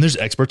 And there's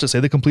experts that say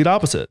the complete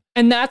opposite.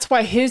 And that's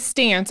why his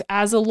stance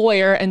as a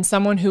lawyer and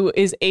someone who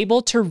is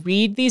able to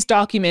read these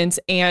documents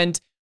and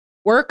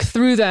work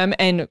through them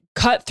and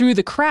cut through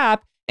the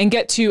crap and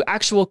get to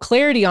actual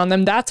clarity on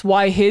them, that's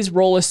why his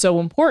role is so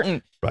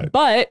important. Right.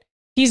 But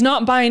he's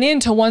not buying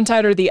into one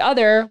side or the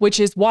other, which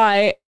is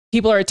why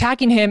people are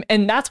attacking him.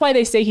 And that's why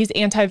they say he's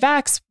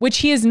anti-vax, which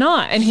he is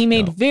not. And he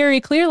made very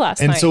clear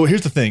last night. And so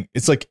here's the thing.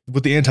 It's like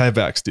with the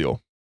anti-vax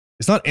deal,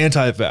 it's not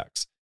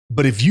anti-vax.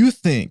 But if you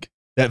think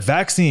that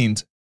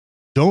vaccines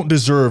don't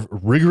deserve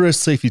rigorous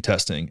safety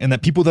testing and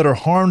that people that are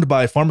harmed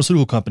by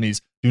pharmaceutical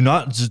companies do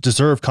not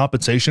deserve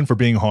compensation for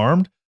being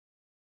harmed,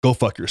 go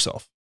fuck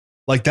yourself.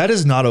 Like, that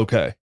is not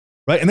okay.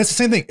 Right. And that's the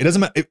same thing. It doesn't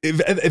matter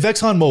if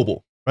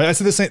ExxonMobil, right? I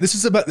said the same.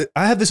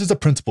 I have this as a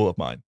principle of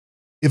mine.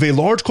 If a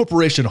large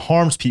corporation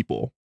harms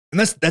people, and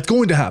that's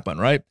going to happen,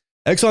 right?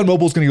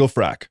 ExxonMobil is going to go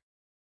frack,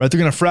 right? They're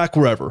going to frack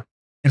wherever.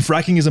 And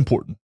fracking is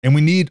important. And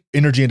we need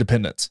energy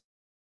independence.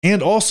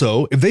 And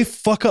also, if they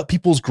fuck up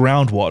people's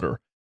groundwater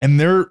and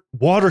their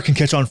water can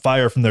catch on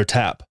fire from their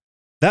tap,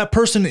 that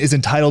person is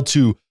entitled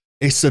to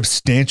a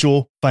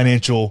substantial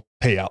financial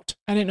payout.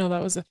 I didn't know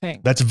that was a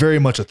thing. That's very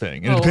much a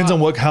thing. And it depends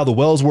on how the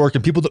wells work.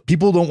 And people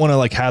don't want to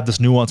like have this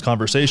nuanced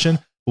conversation.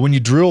 But when you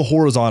drill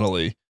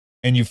horizontally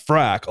and you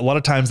frack, a lot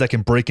of times that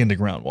can break into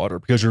groundwater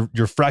because you're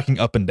fracking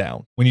up and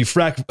down. When you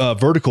frack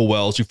vertical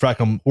wells, you frack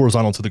them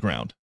horizontal to the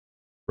ground,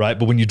 right?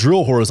 But when you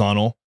drill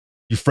horizontal,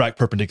 you frack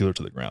perpendicular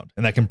to the ground,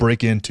 and that can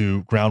break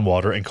into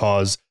groundwater and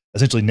cause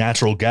essentially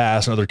natural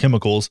gas and other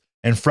chemicals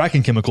and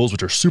fracking chemicals,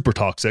 which are super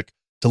toxic,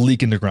 to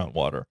leak into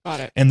groundwater.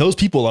 Got it. And those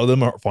people, a lot of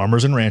them are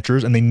farmers and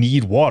ranchers, and they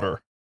need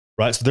water,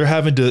 right? So they're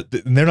having to,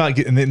 and they're not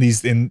getting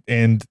these, and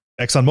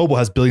ExxonMobil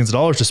has billions of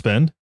dollars to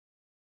spend,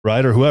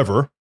 right? Or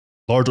whoever,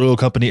 large oil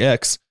company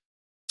X.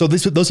 So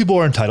those people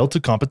are entitled to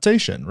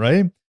compensation,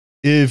 right?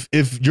 If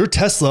your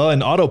Tesla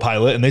and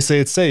autopilot and they say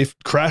it's safe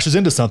crashes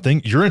into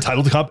something, you're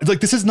entitled to compensation.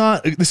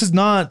 Like this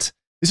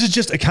is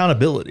just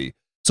accountability.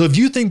 So if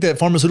you think that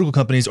pharmaceutical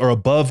companies are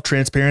above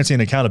transparency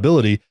and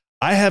accountability,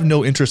 I have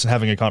no interest in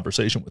having a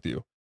conversation with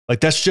you. Like,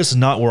 that's just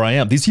not where I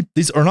am.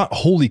 These are not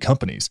holy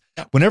companies.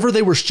 Whenever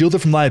they were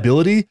shielded from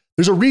liability,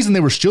 there's a reason they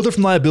were shielded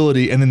from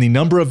liability. And then the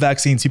number of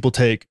vaccines people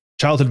take,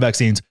 childhood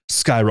vaccines,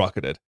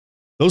 skyrocketed.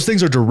 Those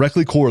things are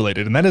directly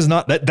correlated. And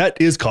that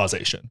is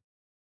causation.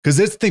 Because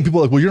that's the thing,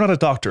 people are like, well, you're not a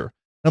doctor. And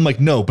I'm like,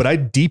 no, but I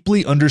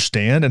deeply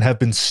understand and have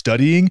been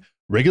studying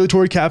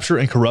regulatory capture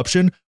and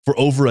corruption for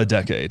over a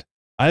decade.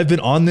 I have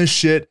been on this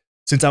shit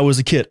since I was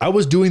a kid. I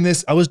was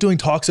doing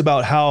talks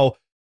about how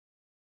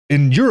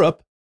in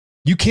Europe,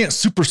 you can't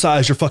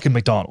supersize your fucking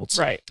McDonald's.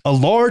 Right. A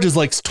large is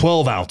like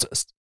 12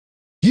 ounces.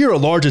 Here, a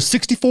large is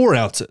 64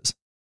 ounces.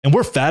 And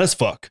we're fat as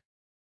fuck.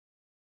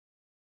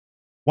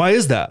 Why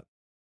is that?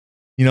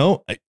 You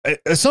know,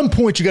 at some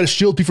point, you got to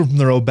shield people from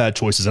their own bad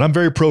choices. And I'm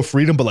very pro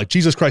freedom, but like,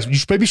 Jesus Christ, you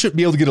maybe shouldn't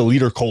be able to get a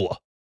liter cola,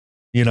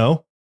 you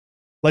know?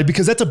 Like,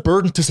 because that's a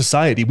burden to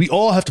society. We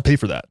all have to pay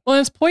for that. Well,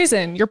 it's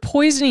poison. You're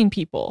poisoning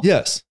people.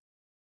 Yes.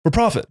 For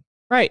profit.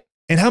 Right.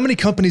 And how many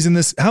companies,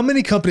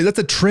 that's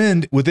a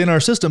trend within our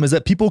system, is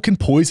that people can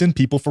poison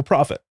people for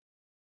profit.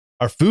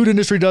 Our food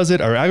industry does it.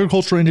 Our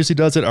agricultural industry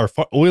does it. Our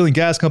oil and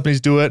gas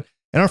companies do it.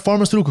 And our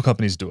pharmaceutical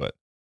companies do it.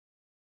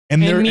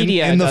 And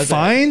the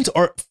fines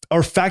are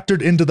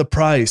factored into the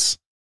price.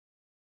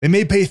 They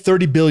may pay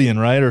 30 billion,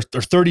 right? Or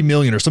 30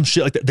 million or some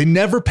shit like that. They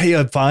never pay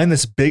a fine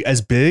that's big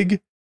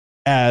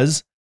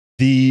as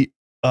the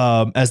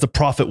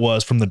profit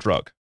was from the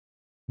drug.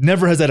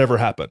 Never has that ever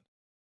happened.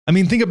 I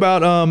mean, think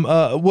about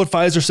what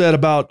Pfizer said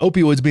about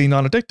opioids being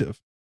non-addictive,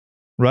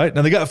 right?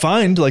 Now they got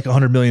fined like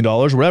 $100 million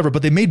or whatever,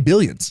 but they made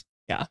billions.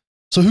 Yeah.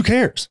 So who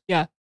cares?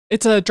 Yeah.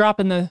 It's a drop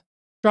in the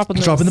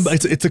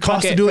it's a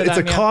cost of doing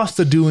cost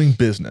of doing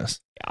business.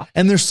 Yeah.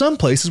 And there's some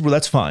places where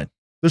that's fine.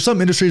 There's some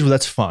industries where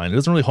that's fine. It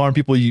doesn't really harm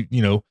people. You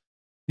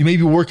may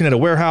be working at a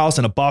warehouse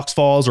and a box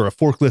falls or a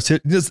forklift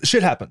hit.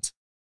 Shit happens.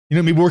 You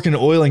know, maybe working in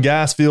an oil and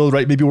gas field,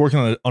 right? Maybe working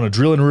on a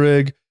drilling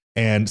rig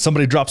and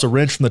somebody drops a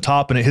wrench from the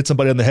top and it hits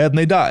somebody on the head and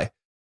they die.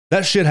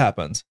 That shit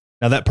happens.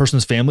 Now that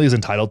person's family is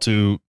entitled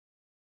to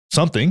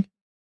something,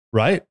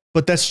 right?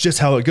 But that's just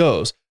how it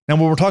goes. Now,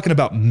 when we're talking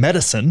about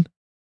medicine,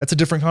 that's a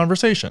different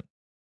conversation.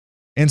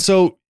 And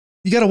so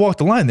you got to walk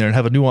the line there and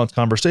have a nuanced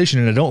conversation.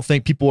 And I don't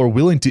think people are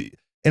willing to.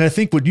 And I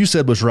think what you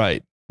said was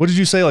right. What did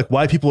you say? Like,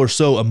 why people are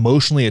so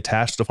emotionally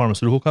attached to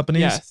pharmaceutical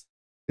companies? Yes.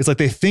 It's like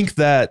they think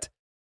that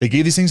They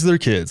gave these things to their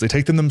kids. They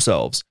take them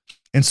themselves.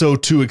 And so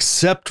to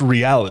accept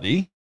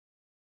reality,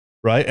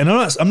 right? And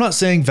I'm not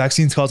saying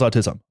vaccines cause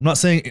autism. I'm not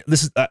saying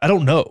I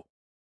don't know,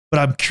 but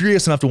I'm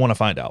curious enough to want to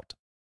find out.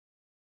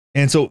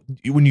 And so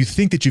when you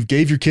think that you've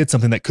gave your kids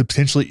something that could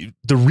potentially,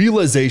 the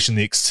realization,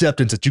 the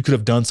acceptance that you could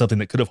have done something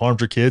that could have harmed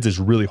your kids is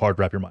really hard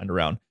to wrap your mind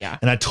around. Yeah.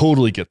 And I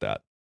totally get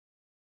that.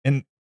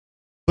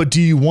 But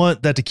do you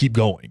want that to keep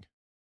going?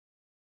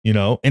 You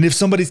know, and if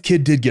somebody's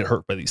kid did get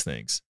hurt by these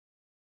things,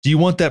 do you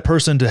want that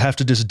person to have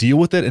to just deal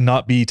with it and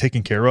not be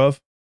taken care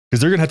of? Because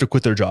they're going to have to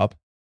quit their job.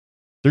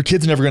 Their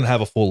kid's never going to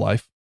have a full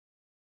life.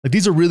 Like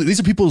these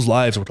are people's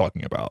lives we're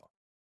talking about.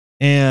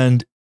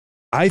 And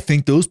I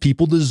think those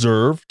people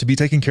deserve to be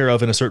taken care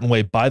of in a certain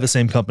way by the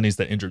same companies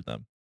that injured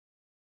them.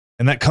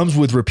 And that comes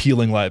with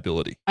repealing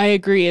liability. I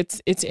agree.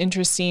 It's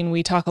interesting.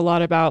 We talk a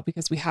lot about,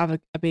 because we have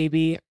a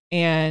baby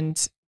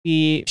and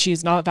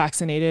she's not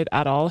vaccinated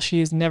at all. She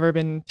has never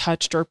been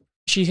touched, or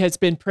she has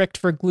been pricked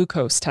for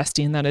glucose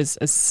testing. That is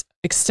as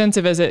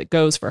extensive as it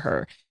goes for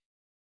her.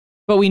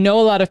 But we know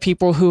a lot of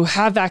people who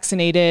have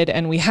vaccinated,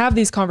 and we have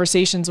these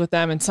conversations with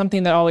them. And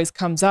something that always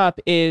comes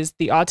up is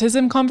the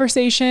autism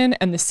conversation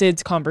and the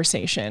SIDS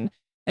conversation.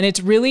 And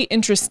it's really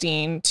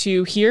interesting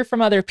to hear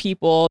from other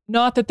people,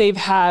 not that they've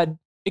had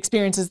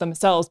experiences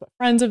themselves, but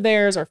friends of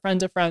theirs or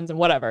friends of friends and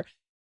whatever.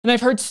 And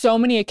I've heard so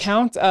many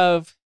accounts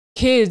of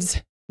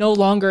kids no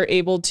longer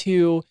able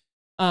to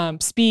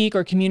speak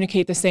or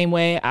communicate the same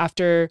way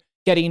after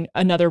getting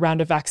another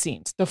round of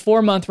vaccines, the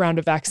 4-month round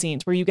of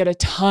vaccines, where you get a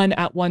ton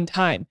at one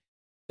time.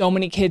 So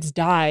many kids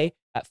die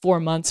at 4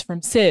 months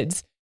from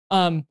SIDS.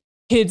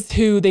 Kids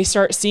who they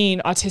start seeing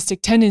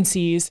autistic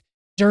tendencies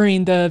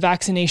during the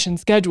vaccination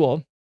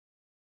schedule.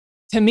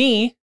 To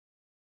me,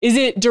 is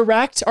it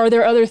direct? Are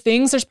there other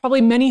things? There's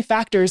probably many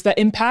factors that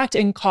impact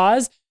and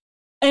cause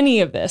any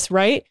of this,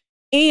 right?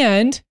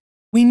 And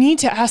we need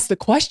to ask the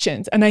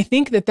questions. And I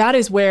think that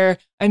is where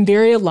I'm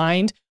very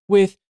aligned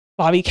with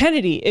Bobby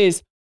Kennedy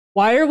is,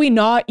 why are we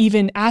not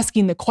even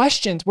asking the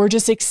questions? We're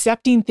just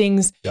accepting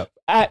things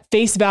at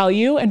face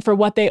value and for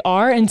what they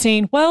are and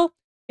saying, well,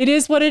 it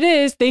is what it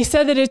is. They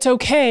said that it's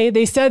okay.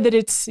 They said that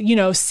it's,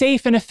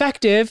 safe and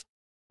effective.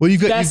 Well,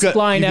 you've best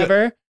line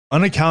ever.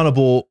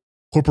 Unaccountable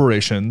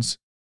corporations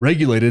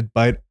regulated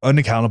by an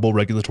unaccountable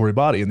regulatory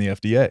body in the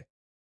FDA.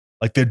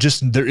 Like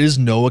there is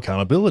no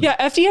accountability. Yeah,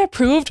 FDA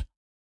approved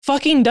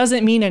fucking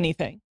doesn't mean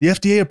anything. The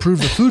FDA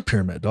approved the food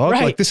pyramid, dog.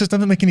 Right. Like this just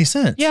doesn't make any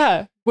sense.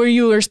 Yeah, where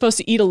you are supposed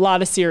to eat a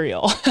lot of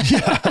cereal.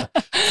 Yeah,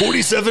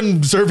 47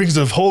 servings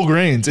of whole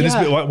grains. And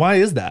why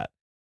is that?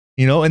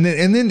 And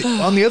then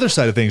on the other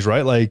side of things,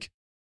 right? Like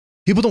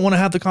people don't want to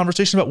have the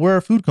conversation about where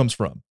our food comes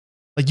from.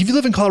 Like if you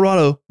live in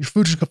Colorado, your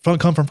food should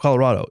come from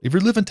Colorado. If you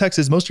live in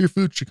Texas, most of your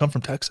food should come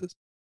from Texas.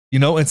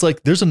 It's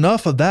like there's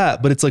enough of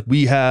that, but it's like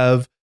we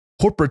have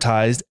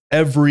corporatized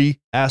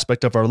every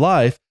aspect of our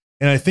life.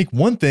 And I think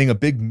one thing, a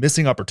big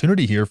missing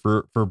opportunity here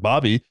for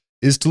Bobby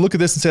is to look at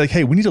this and say like,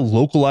 hey, we need to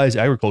localize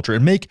agriculture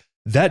and make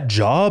that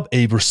job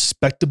a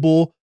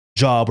respectable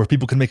job where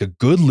people can make a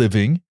good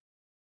living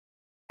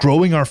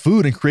growing our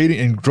food and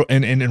creating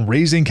and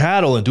raising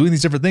cattle and doing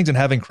these different things and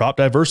having crop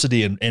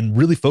diversity and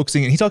really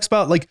focusing. And he talks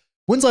about like,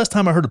 when's the last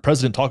time I heard a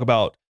president talk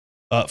about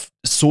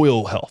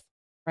soil health?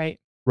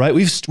 Right.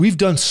 We've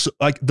done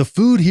like the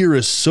food here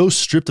is so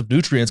stripped of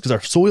nutrients because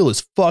our soil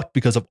is fucked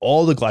because of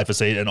all the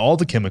glyphosate and all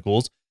the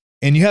chemicals.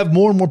 And you have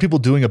more and more people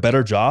doing a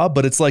better job,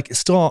 but it's like it's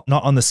still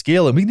not on the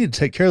scale. And we need to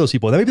take care of those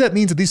people. And maybe that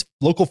means that these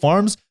local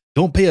farms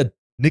don't pay a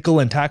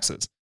nickel in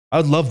taxes. I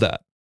would love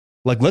that.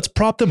 Like, let's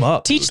prop them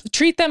up.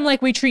 Treat them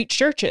like we treat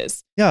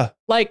churches. Yeah.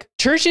 Like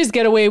churches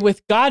get away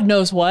with God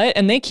knows what,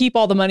 and they keep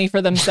all the money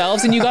for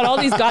themselves. And you got all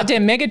these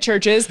goddamn mega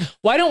churches.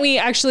 Why don't we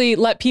actually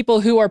let people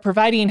who are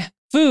providing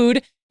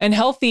food and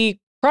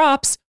healthy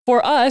crops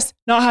for us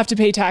not have to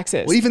pay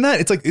taxes? Well, even that,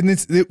 it's like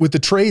with the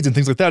trades and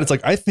things like that. It's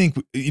like, I think,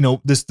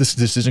 this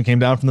decision came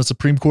down from the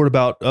Supreme Court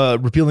about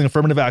repealing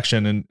affirmative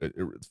action and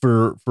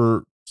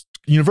for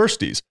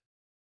universities.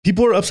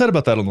 People are upset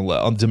about that on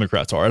the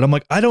Democrats are. And I'm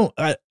like,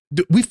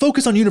 we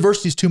focus on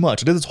universities too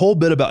much. I did this whole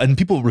bit about, and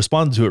people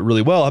responded to it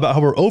really well about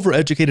how we're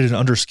overeducated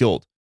and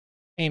underskilled.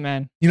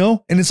 Amen.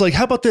 And it's like,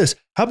 how about this?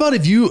 How about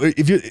if you,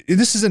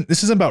 this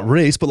isn't about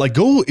race, but like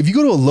if you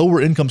go to a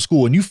lower income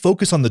school and you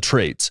focus on the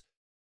trades,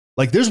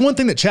 like there's one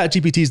thing that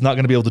ChatGPT is not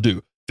going to be able to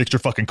do: fix your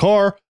fucking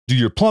car, do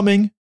your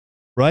plumbing,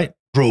 right?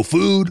 Grow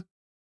food.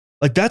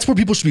 Like that's where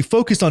people should be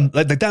focused on.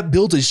 Like that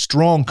builds a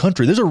strong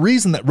country. There's a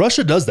reason that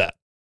Russia does that.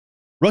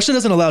 Russia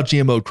doesn't allow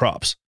GMO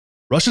crops.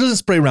 Russia doesn't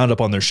spray Roundup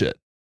on their shit.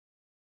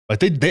 Like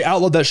they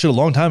outlawed that shit a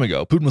long time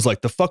ago. Putin was like,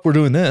 the fuck we're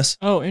doing this.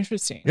 Oh,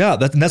 interesting. Yeah,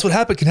 that's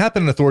what can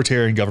happen in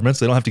authoritarian governments.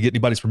 They don't have to get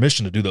anybody's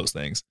permission to do those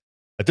things.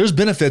 Like there's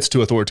benefits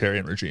to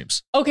authoritarian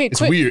regimes. Okay,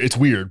 It's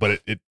weird,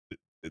 but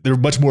they're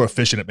much more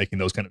efficient at making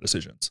those kind of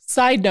decisions.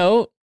 Side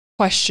note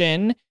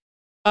question.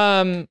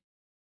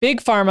 Big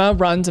Pharma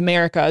runs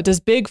America. Does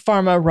Big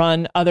Pharma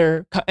run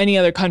any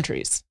other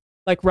countries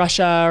like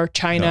Russia or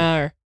China?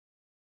 No.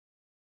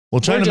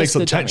 Well, China makes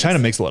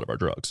a lot of our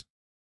drugs.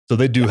 So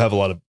they do have a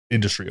lot of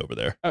industry over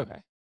there. Okay.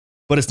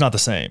 but it's not the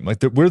same.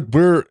 Like we're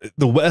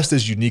the West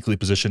is uniquely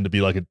positioned to be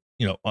like a,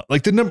 you know,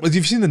 like the number.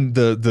 You've seen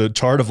the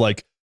chart of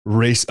like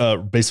race,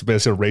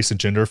 basically race and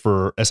gender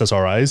for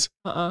SSRIs.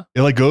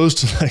 It like goes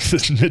to like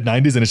the mid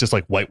 90s and it's just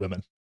like white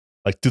women.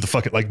 Like do the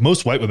fucking, like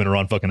most white women are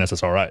on fucking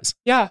SSRIs.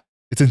 Yeah.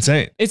 It's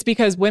insane. It's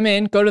because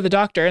women go to the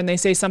doctor and they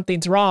say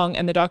something's wrong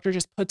and the doctor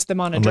just puts them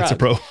on a drug.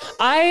 Lexapro.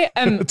 I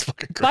am,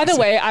 by the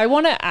way, I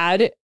want to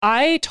add,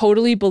 I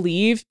totally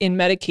believe in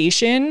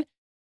medication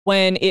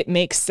when it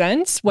makes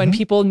sense, when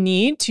people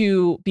need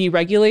to be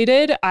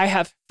regulated. I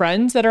have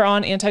friends that are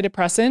on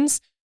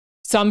antidepressants,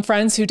 some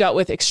friends who dealt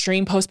with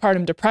extreme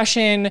postpartum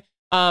depression,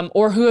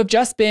 or who have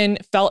just been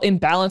felt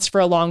imbalanced for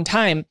a long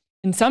time.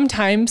 And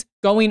sometimes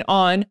going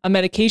on a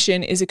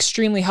medication is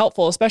extremely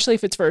helpful, especially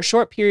if it's for a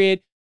short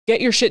period.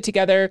 Get your shit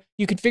together.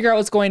 You can figure out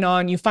what's going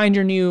on. You find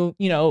your new,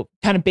 you know,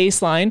 kind of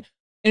baseline,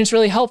 and it's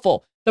really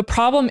helpful. The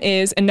problem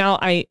is, and now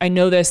I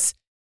know this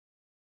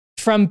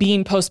from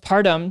being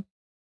postpartum,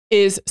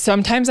 is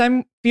sometimes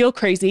I feel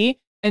crazy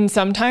and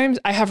sometimes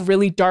I have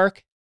really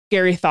dark,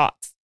 scary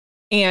thoughts.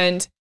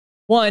 And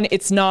one,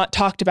 it's not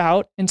talked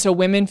about. And so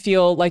women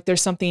feel like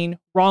there's something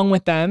wrong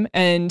with them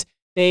and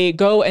they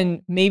go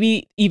and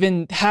maybe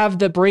even have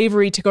the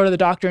bravery to go to the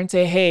doctor and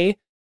say, hey,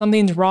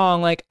 something's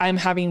wrong. Like I'm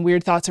having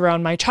weird thoughts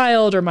around my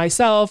child or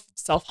myself,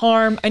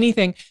 self-harm,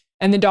 anything.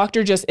 And the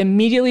doctor just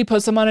immediately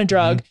puts them on a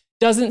drug,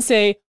 doesn't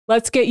say,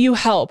 let's get you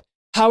help.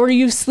 How are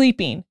you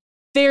sleeping?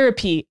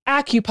 Therapy,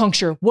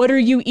 acupuncture. What are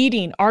you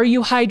eating? Are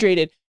you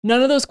hydrated?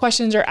 None of those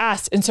questions are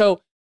asked. And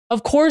so,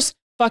 of course,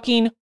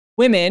 fucking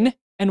women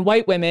and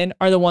white women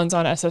are the ones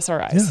on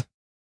SSRIs. Yeah.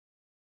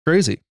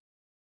 Crazy.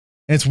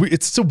 And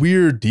it's a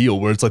weird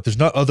deal where it's like there's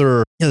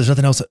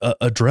nothing else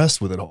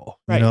addressed with it all,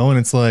 you know? And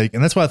it's like,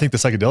 and that's why I think the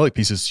psychedelic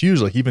piece is huge.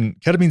 Like even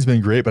ketamine's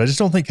been great, but I just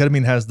don't think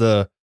ketamine has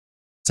the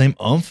same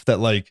oomph that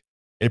like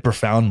a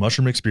profound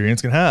mushroom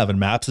experience can have.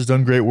 And MAPS has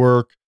done great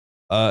work.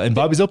 And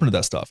Bobby's open to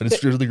that stuff, and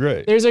it's really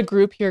great. There's a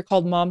group here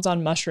called Moms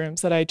on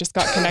Mushrooms that I just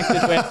got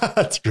connected with.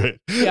 That's great.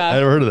 Yeah, I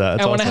never heard of that.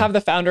 That's I want to awesome. have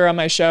the founder on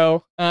my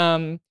show.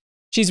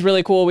 She's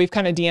really cool. We've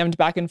kind of DM'd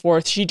back and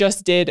forth. She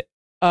just did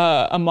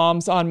a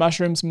Moms on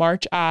Mushrooms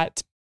march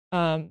at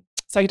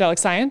Psychedelic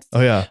Science. Oh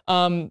yeah.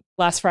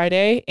 Last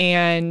Friday,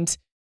 and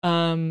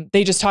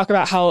they just talk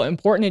about how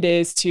important it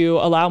is to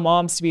allow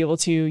moms to be able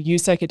to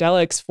use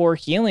psychedelics for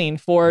healing,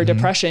 for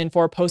depression,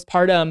 for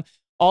postpartum.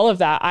 All of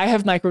that. I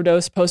have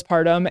microdosed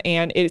postpartum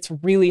and it's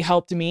really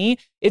helped me.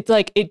 It's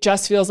like, it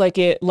just feels like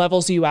it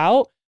levels you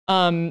out.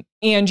 And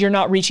you're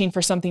not reaching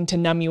for something to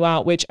numb you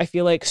out, which I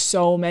feel like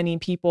so many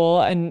people,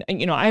 and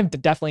you know, I've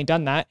definitely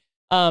done that,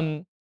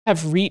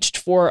 have reached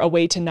for a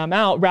way to numb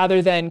out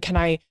rather than can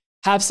I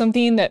have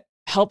something that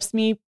helps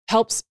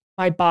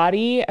my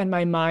body and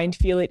my mind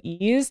feel at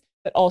ease,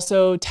 but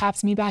also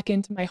taps me back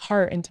into my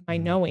heart, into my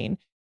knowing.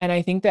 And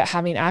I think that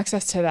having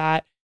access to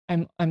that,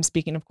 I'm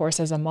speaking, of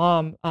course, as a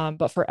mom,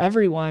 but for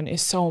everyone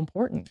is so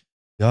important.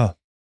 Yeah.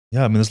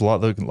 Yeah. I mean, there's a lot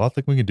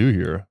that we can do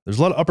here. There's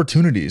a lot of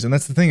opportunities. And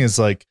that's the thing is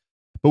like,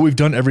 but we've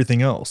done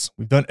everything else.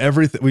 We've done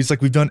everything.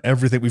 We've done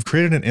everything. We've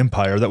created an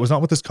empire that was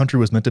not what this country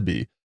was meant to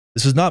be.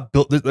 This is not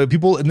built,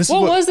 people, and this what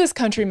is what was this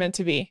country meant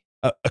to be?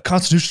 A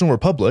constitutional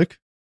republic,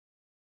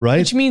 right?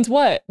 Which means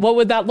what? What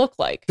would that look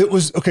like? It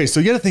was, okay.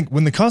 So you got to think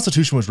when the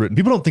Constitution was written,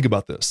 people don't think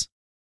about this.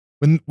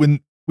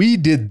 When we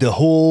did the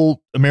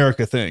whole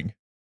America thing,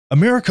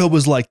 America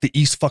was like the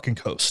East fucking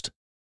coast,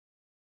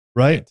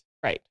 right?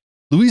 Right.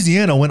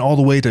 Louisiana went all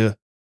the way to,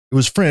 it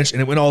was French and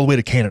it went all the way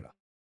to Canada,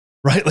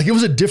 right? Like it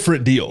was a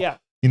different deal. Yeah.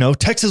 You know,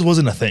 Texas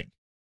wasn't a thing.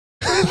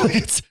 Like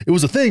it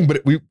was a thing,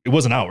 but it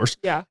wasn't ours.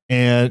 Yeah.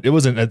 And it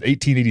wasn't at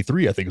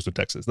 1883, I think it was with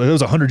Texas. That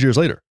was 100 years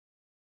later.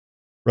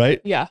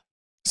 Right. Yeah.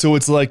 So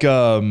it's like,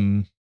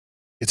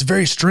 it's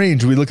very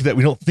strange. We look at that.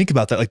 We don't think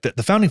about that. Like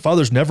the founding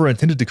fathers never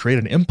intended to create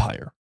an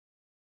empire.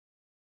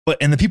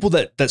 And the people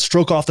that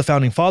stroke off the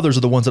founding fathers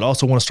are the ones that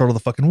also want to start all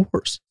the fucking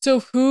wars.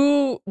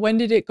 So when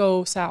did it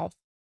go south?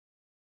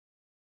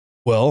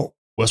 Well,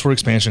 westward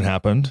expansion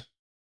happened,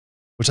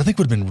 which I think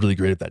would have been really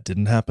great if that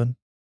didn't happen.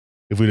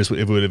 If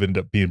it would have ended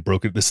up being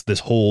broken, this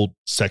whole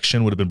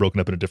section would have been broken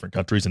up into different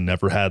countries and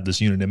never had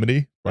this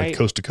unanimity, like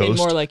coast to coast,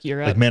 more like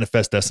Europe, like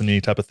Manifest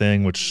Destiny type of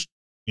thing, which,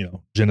 you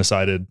know,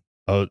 genocided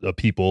a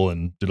people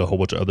and did a whole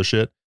bunch of other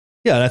shit.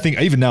 Yeah, and I think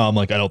even now I'm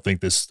like, I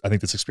think this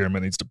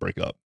experiment needs to break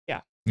up.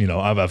 Yeah. You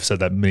know, I've said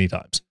that many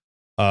times.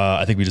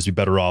 I think we'd just be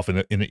better off in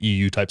an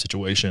EU type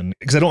situation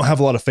because I don't have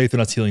a lot of faith in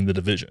us healing the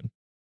division,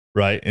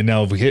 right? And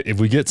now if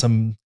we get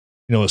some,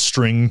 you know, a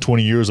string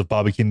 20 years of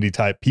Bobby Kennedy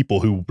type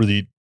people who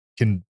really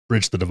can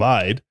bridge the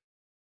divide,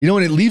 you know,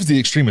 and it leaves the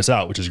extremists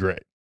out, which is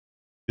great.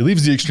 It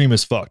leaves the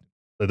extremists fucked.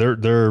 What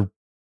are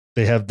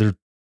they going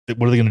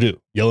to do?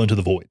 Yell into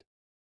the void,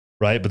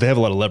 right? But they have a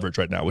lot of leverage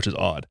right now, which is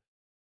odd.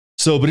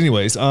 So, but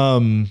anyways,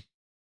 when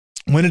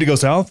did it go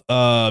south?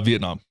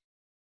 Vietnam.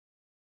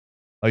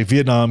 Like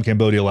Vietnam,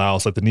 Cambodia,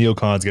 Laos, like the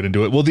neocons get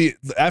into it. Well,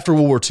 after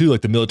World War II,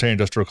 like the military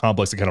industrial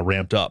complex, it kind of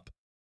ramped up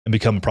and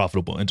become a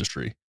profitable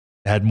industry.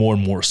 It had more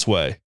and more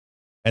sway.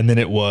 And then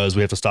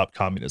we have to stop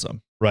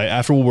communism, right?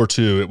 After World War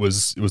II, it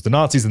was the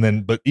Nazis. And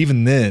then, but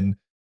even then,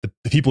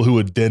 the people who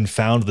would then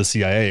found the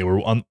CIA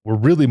were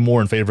really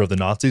more in favor of the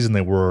Nazis than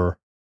they were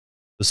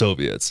the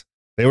Soviets.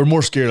 They were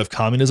more scared of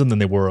communism than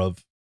they were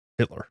of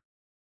Hitler.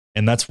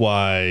 And that's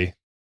why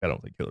I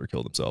don't think Hitler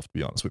killed himself, to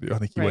be honest with you. I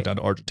think he went down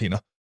to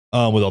Argentina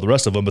with all the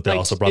rest of them, but they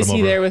also brought him over.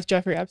 Is he there with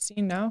Jeffrey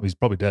Epstein now? He's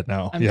probably dead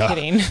now. I'm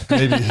kidding.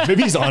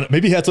 maybe he's on it.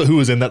 Maybe that's who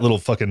was in that little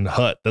fucking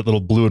hut, that little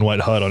blue and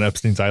white hut on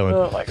Epstein's island.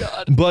 Oh my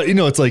God. But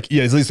it's like,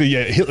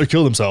 Hitler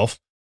killed himself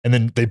and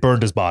then they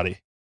burned his body.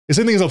 The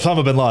same thing as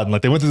Osama bin Laden.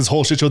 Like they went through this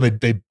whole shit show and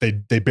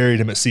they buried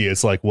him at sea.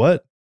 It's like,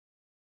 what?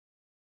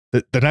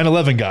 The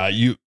 9/11 guy,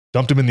 you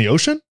dumped him in the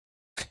ocean?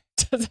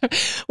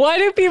 Why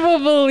do people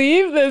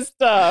believe this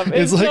stuff?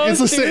 It's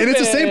the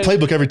same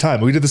playbook every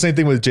time. We did the same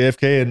thing with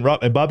JFK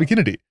and Bobby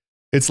Kennedy.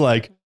 It's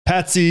like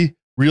Patsy,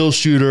 real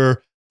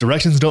shooter,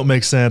 directions don't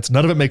make sense.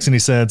 None of it makes any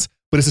sense,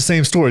 but it's the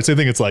same story. Same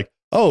thing. It's like,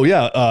 oh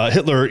yeah,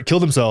 Hitler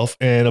killed himself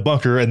in a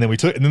bunker and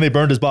then they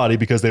burned his body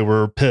because they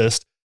were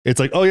pissed. It's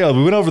like, oh yeah,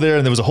 we went over there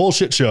and there was a whole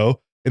shit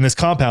show in this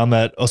compound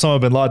that Osama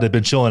bin Laden had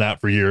been chilling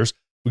at for years.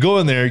 We go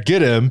in there,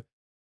 get him,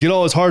 get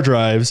all his hard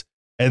drives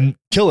and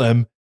kill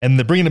him. And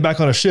they're bringing him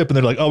back on a ship and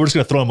they're like, oh, we're just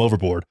going to throw him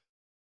overboard.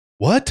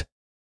 What?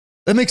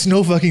 That makes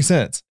no fucking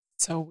sense.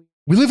 So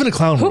we live in a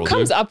clown world. Who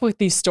comes up with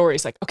these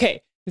stories? Like,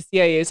 okay, the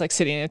CIA is like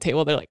sitting at a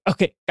table. They're like,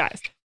 okay,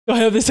 guys, I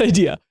have this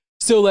idea.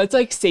 So let's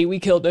like say we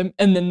killed him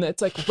and then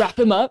let's like wrap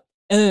him up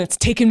and then let's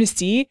take him to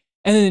sea.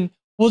 And then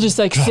we'll just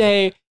like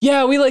say,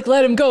 yeah, we like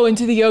let him go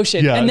into the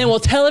ocean. Yeah. And then we'll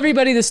tell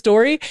everybody the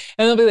story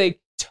and they'll be like,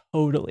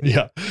 totally.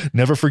 Yeah.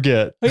 Never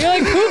forget. But you're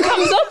like, who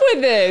comes up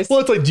with this? Well,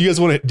 it's like, do you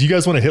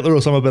guys want a Hitler or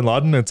Osama bin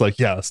Laden? It's like,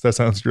 yes, that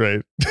sounds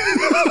great.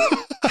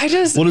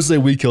 We'll just say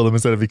we killed him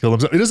instead of he killed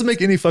himself. It doesn't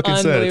make any fucking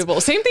unbelievable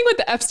sense. Same thing with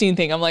the Epstein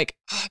thing. I'm like,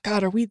 oh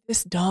God, are we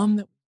this dumb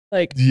that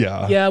like,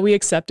 yeah, we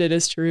accept it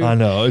as true. I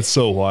know, it's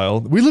so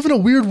wild. We live in a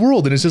weird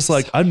world and it's just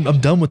like, I'm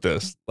done with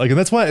this. Like, and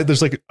that's why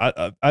there's like,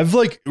 I've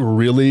like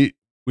really,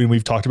 when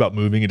we've talked about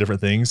moving and different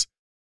things,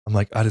 I'm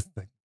like, I just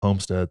think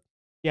homestead.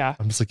 Yeah.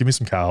 I'm just like, give me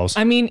some cows.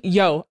 I mean,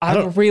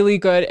 I'm really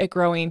good at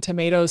growing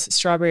tomatoes,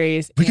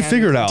 strawberries. We can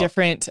figure it out.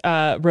 Different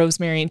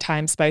rosemary and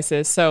thyme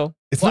spices. So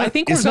I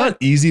think it's not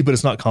easy, but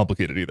it's not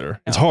complicated either. No.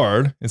 It's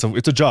hard. It's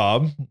a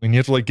job and you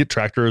have to like get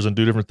tractors and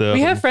do different things.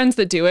 We have friends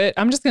that do it.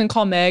 I'm just going to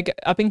call Meg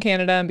up in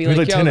Canada and be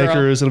like, 10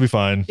 acres. It'll be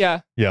fine. Yeah.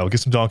 Yeah. We'll get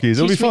some donkeys.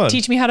 It'll be fun.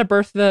 Teach me how to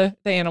birth the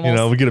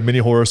animals. We get a mini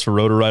horse for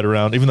Rhoda ride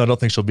around, even though I don't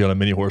think she'll be on a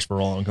mini horse for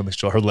long. I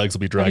think her legs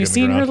will be dragging. Have you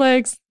seen her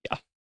legs? Yeah.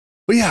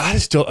 But yeah,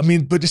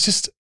 but it's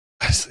just,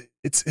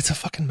 it's a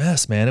fucking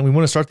mess, man. And we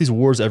want to start these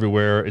wars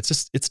everywhere.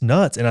 It's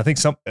nuts. And I think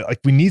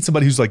we need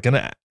somebody who's like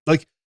gonna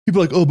like people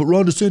are like, oh, but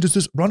Ron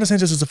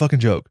DeSantis is a fucking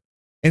joke.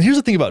 And here's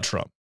the thing about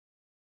Trump.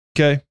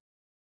 Okay.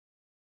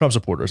 Trump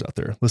supporters out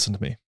there, listen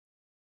to me.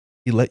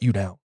 He let you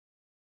down.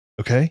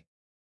 Okay.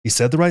 He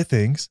said the right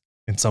things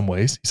in some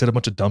ways. He said a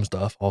bunch of dumb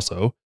stuff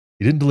also.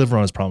 He didn't deliver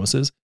on his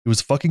promises. It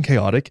was fucking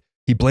chaotic.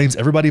 He blames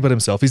everybody but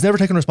himself. He's never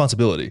taken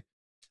responsibility.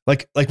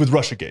 Like with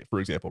Russiagate,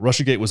 for example.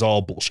 Russiagate was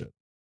all bullshit.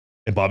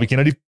 And Bobby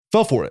Kennedy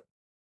fell for it.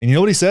 And you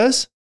know what he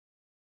says?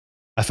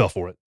 I fell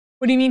for it.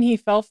 What do you mean he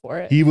fell for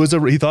it? He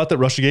thought that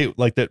Russiagate,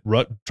 like that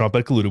Trump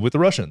had colluded with the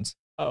Russians.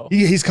 Oh.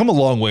 He's come a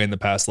long way in the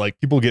past. Like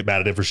people get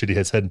mad at him for shit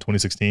he said in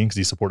 2016 because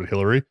he supported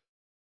Hillary.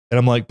 And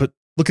I'm like, but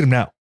look at him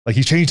now. Like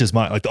he changed his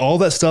mind. Like all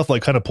that stuff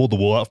like kind of pulled the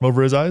wool out from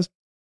over his eyes.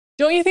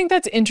 Don't you think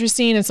that's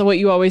interesting? And so what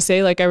you always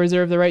say, like I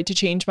reserve the right to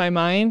change my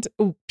mind.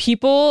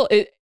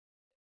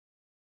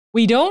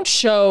 We don't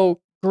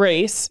show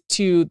grace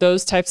to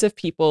those types of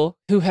people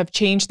who have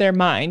changed their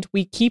mind.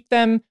 We keep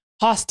them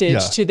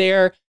hostage to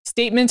their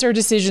statements or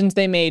decisions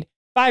they made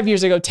 5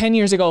 years ago, 10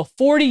 years ago,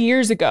 40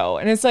 years ago.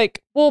 And it's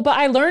like, well, but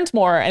I learned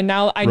more and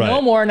now I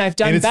know more and I've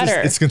done better.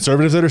 It's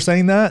conservatives that are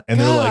saying that. And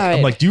they're like,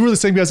 I'm like, do you were the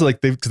same guys that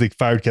like, because they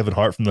fired Kevin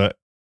Hart from the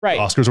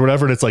Oscars or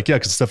whatever. And it's like, yeah,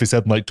 because stuff he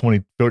said in like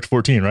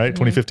 2014, right?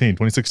 2015,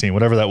 2016,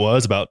 whatever that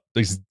was about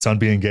his son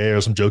being gay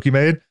or some joke he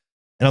made.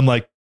 And I'm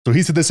like, so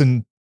he said this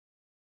and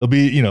it'll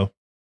be,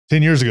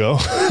 10 years ago,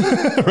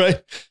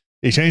 right?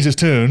 He changed his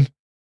tune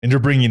and you're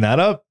bringing that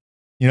up,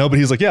 but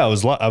he's like, yeah,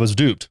 I was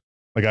duped.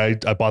 Like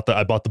I bought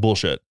the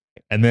bullshit.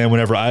 And then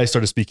whenever I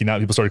started speaking out,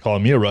 people started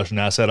calling me a Russian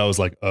asset. I was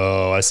like,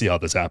 oh, I see how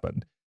this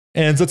happened.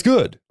 And that's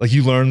good. Like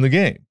you learn the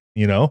game,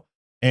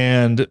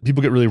 and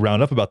people get really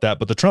round up about that.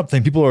 But the Trump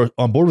thing, people are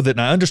on board with it.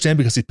 And I understand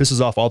because he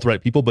pisses off all the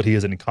right people, but he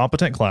is an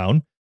incompetent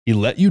clown. He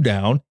let you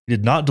down. He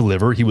did not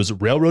deliver. He was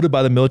railroaded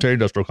by the military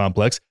industrial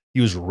complex.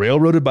 He was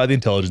railroaded by the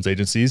intelligence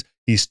agencies.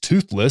 He's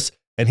toothless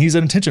and he's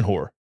an attention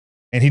whore.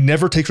 And he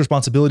never takes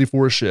responsibility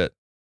for his shit.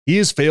 He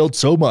has failed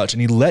so much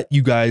and he let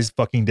you guys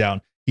fucking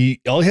down.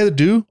 All he had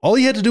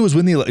to do was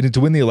win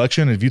the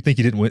election. And if you think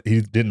he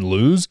didn't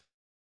lose,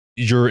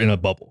 you're in a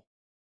bubble.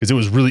 Because it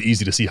was really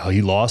easy to see how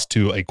he lost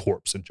to a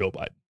corpse in Joe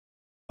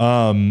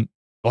Biden.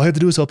 All he had to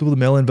do is tell people to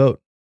mail in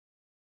vote.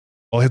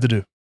 All he had to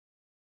do.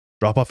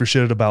 Drop off your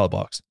shit at a ballot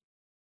box,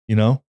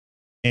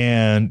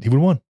 and he would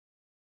have won.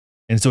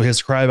 And so he has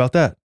to cry about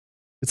that.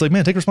 It's like,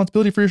 man, take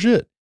responsibility for your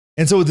shit.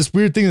 And so this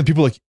weird thing that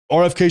people are like,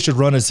 RFK should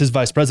run as his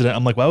vice president.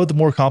 I'm like, why would the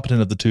more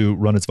competent of the two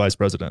run as vice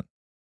president?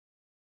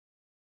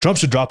 Trump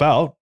should drop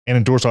out and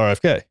endorse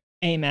RFK.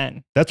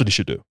 Amen. That's what he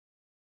should do.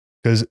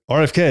 Because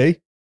RFK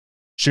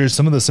shares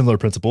some of the similar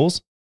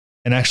principles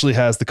and actually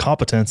has the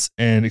competence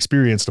and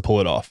experience to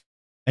pull it off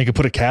and can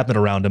put a cabinet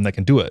around him that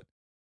can do it.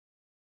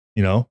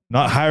 You know,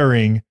 not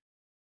hiring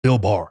Bill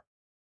Barr.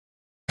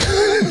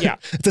 Yeah.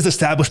 It's as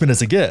establishment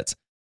as it gets.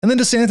 And then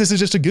DeSantis is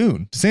just a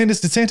goon.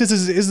 DeSantis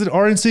is an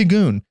RNC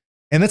goon.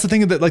 And that's the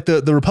thing that like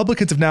the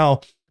Republicans have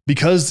now,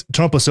 because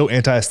Trump was so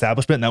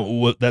anti-establishment,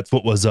 and that's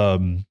what was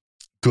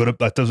good.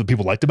 That's what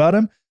people liked about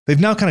him. They've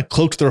now kind of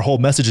cloaked their whole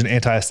message in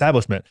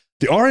anti-establishment.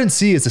 The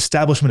RNC is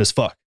establishment as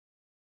fuck.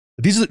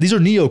 These are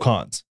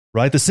neocons,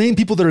 right? The same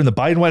people that are in the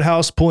Biden White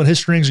House pulling his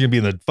strings are going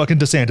to be in the fucking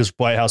DeSantis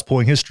White House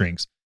pulling his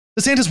strings.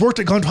 DeSantis worked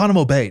at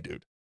Guantanamo Bay,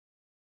 dude.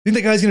 You think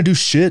that guy's going to do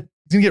shit?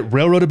 He's going to get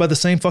railroaded by the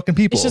same fucking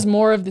people. It's just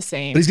more of the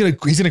same. But he's going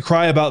to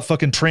cry about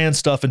fucking trans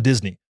stuff in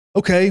Disney.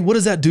 Okay, what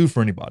does that do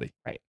for anybody?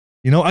 Right.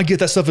 You know, I get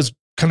that stuff is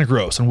kind of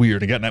gross and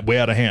weird and getting way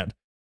out of hand.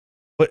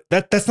 But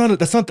that's not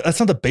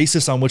the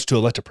basis on which to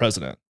elect a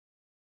president.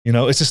 You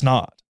know, it's just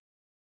not.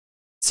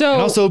 So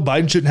and also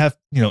Biden shouldn't have,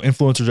 you know,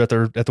 influencers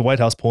at the White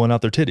House pulling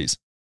out their titties.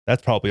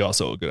 That's probably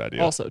also a good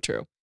idea. Also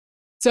true.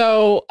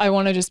 So I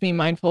want to just be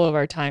mindful of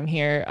our time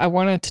here. I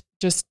want to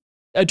just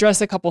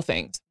address a couple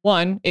things.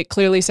 One, it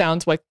clearly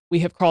sounds like we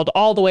have crawled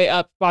all the way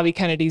up Bobby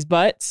Kennedy's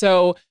butt.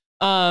 So,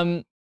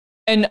 and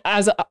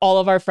as all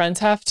of our friends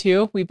have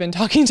too, we've been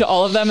talking to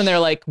all of them and they're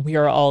like, we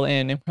are all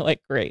in. And we're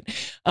like, great.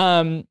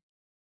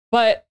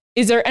 But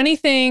is there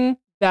anything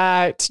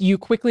that you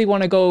quickly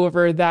want to go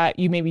over that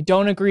you maybe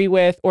don't agree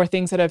with, or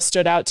things that have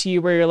stood out to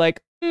you where you're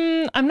like,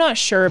 I'm not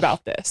sure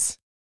about this?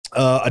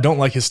 I don't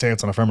like his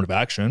stance on affirmative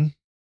action.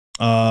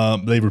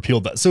 They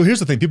repealed that. So here's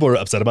the thing. People are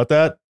upset about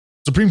that.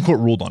 Supreme Court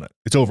ruled on it.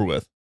 It's over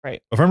with.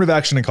 Right. Affirmative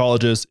action in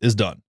colleges is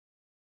done.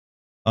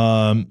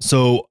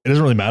 So it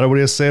doesn't really matter what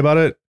he has to say about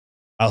it.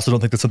 I also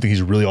don't think that's something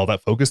he's really all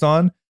that focused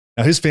on.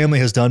 Now, his family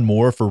has done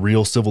more for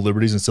real civil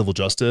liberties and civil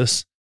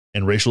justice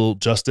and racial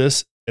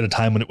justice at a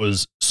time when it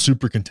was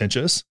super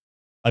contentious.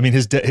 I mean,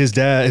 his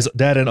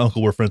dad and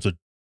uncle were friends with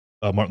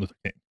Martin Luther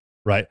King,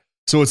 right?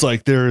 So it's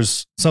like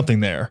there's something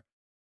there.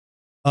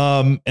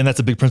 And that's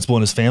a big principle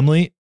in his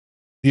family.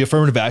 The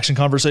affirmative action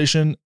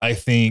conversation, I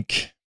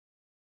think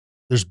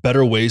there's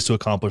better ways to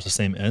accomplish the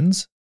same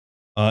ends.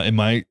 In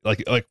my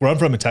like where I'm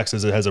from in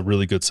Texas, it has a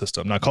really good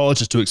system. Now,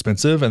 college is too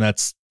expensive and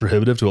that's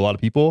prohibitive to a lot of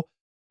people.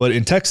 But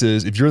in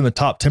Texas, if you're in the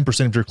top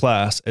 10% of your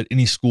class at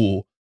any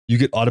school, you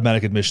get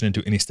automatic admission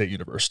into any state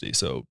university.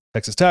 So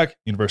Texas Tech,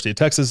 University of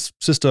Texas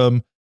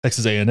system,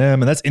 Texas A&M,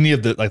 and that's any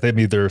of the, like they have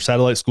either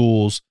satellite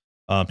schools,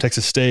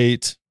 Texas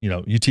State, you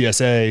know,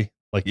 UTSA,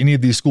 like any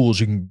of these schools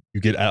you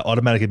get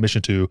automatic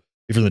admission to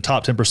if you're in the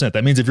top 10%.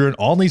 That means if you're in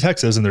Olney,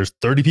 Texas, and there's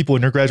 30 people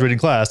in your graduating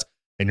class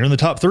and you're in the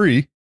top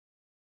 3,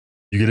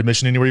 you get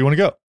admission anywhere you want to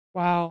go.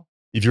 Wow.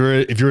 If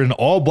you're in an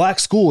all black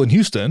school in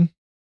Houston,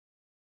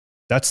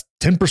 that's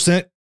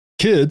 10%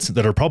 kids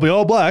that are probably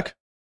all black.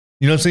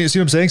 You know what I'm saying? See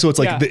what I'm saying? So it's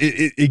like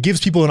it gives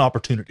people an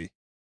opportunity.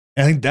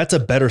 And I think that's a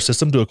better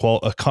system to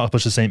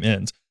accomplish the same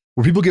ends.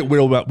 Where people get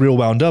real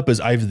wound up is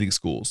Ivy League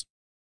schools.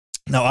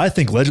 Now, I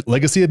think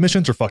legacy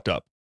admissions are fucked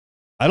up.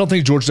 I don't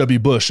think George W.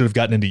 Bush should have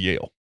gotten into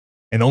Yale.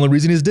 And the only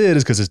reason he did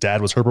is because his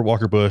dad was Herbert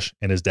Walker Bush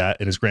and his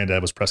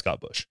granddad was Prescott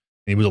Bush.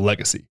 And he was a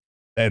legacy.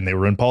 And they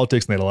were in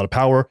politics and they had a lot of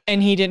power.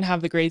 And he didn't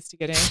have the grades to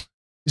get in.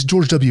 It's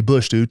George W.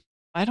 Bush, dude.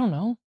 I don't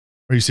know.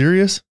 Are you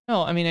serious?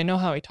 No, I mean, I know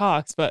how he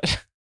talks,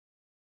 but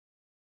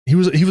he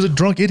was a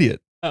drunk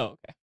idiot. Oh,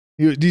 okay.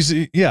 He's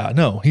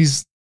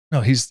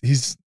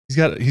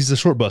a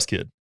short bus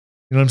kid.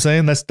 You know what I'm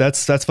saying?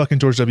 That's fucking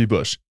George W.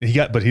 Bush.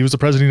 But he was the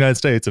president of the United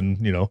States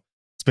and, you know,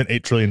 spent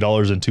 $8 trillion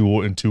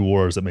in two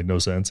wars that made no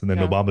sense. And then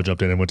Obama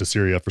jumped in and went to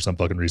Syria for some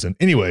fucking reason.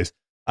 Anyways,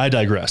 I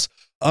digress.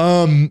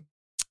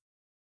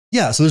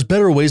 Yeah, so there's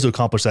better ways to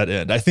accomplish that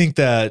end. I think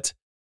that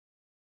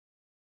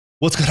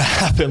what's going to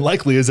happen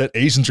likely is that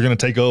Asians are going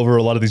to take over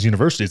a lot of these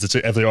universities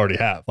as they already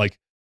have. Like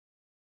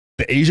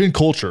the Asian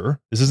culture,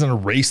 this isn't a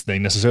race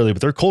thing necessarily,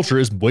 but their culture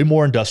is way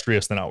more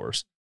industrious than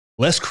ours.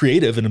 Less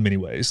creative in many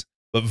ways,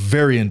 but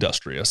very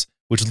industrious,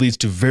 which leads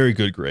to very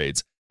good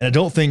grades. And I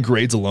don't think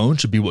grades alone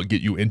should be what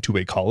get you into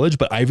a college,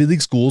 but Ivy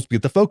League schools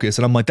get the focus.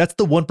 And I'm like, that's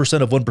the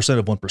 1% of 1%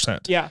 of 1%.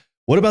 Yeah.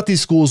 What about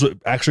these schools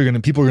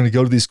that people are going to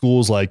go to these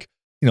schools like,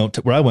 you know,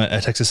 where I went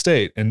at Texas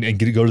State and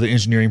go to the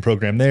engineering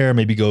program there,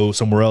 maybe go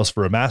somewhere else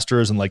for a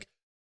master's. And like,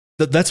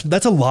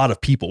 that's a lot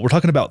of people. We're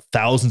talking about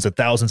thousands and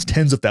thousands,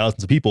 tens of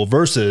thousands of people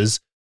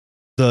versus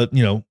the,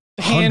 you know,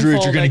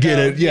 hundreds you're going to get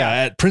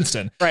at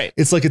Princeton. Right.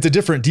 It's like, it's a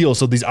different deal.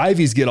 So these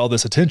Ivies get all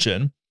this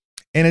attention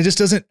and it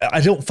just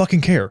I don't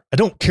fucking care. I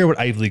don't care what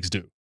Ivy Leagues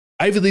do.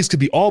 Ivy Leagues could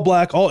be all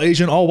black, all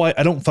Asian, all white.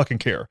 I don't fucking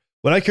care.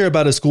 What I care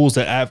about is schools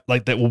that have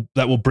like, that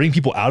will bring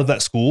people out of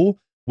that school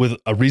with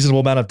a reasonable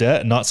amount of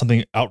debt and not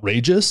something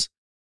outrageous.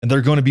 And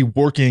they're going to be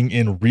working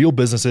in real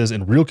businesses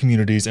and real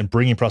communities and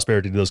bringing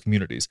prosperity to those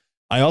communities.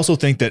 I also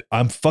think that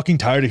I'm fucking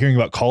tired of hearing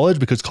about college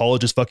because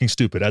college is fucking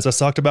stupid. As I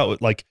talked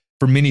about, like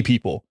for many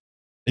people,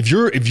 if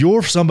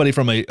you're somebody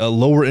from a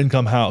lower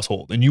income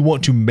household and you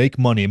want to make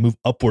money and move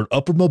upward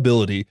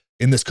mobility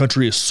in this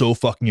country is so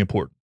fucking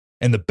important.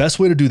 And the best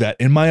way to do that,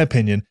 in my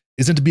opinion,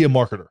 isn't to be a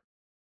marketer,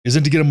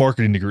 isn't to get a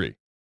marketing degree.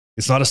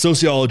 It's not a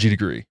sociology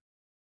degree,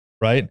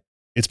 right?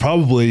 It's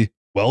probably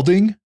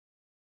welding,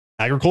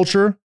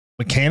 agriculture,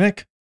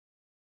 mechanic,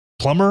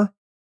 plumber,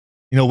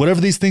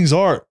 whatever these things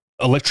are,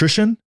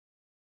 electrician.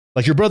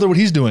 Like your brother, what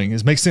he's doing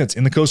makes sense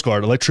in the Coast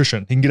Guard,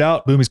 electrician. He can get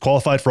out, boom, he's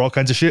qualified for all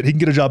kinds of shit. He can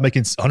get a job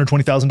making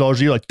 $120,000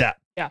 a year like that.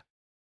 Yeah.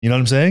 You know what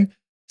I'm saying?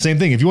 Same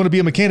thing. If you want to be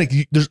a mechanic,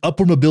 there's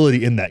upward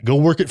mobility in that. Go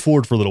work at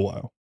Ford for a little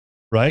while,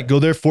 right? Go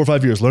there 4 or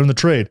 5 years, learn the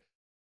trade,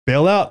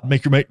 bail out,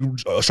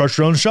 start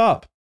your own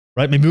shop,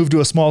 right? Maybe move to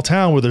a small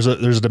town where there's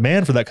a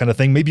demand for that kind of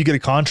thing. Maybe you get a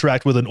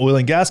contract with an oil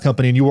and gas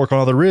company and you work on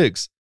all the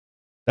rigs.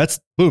 That's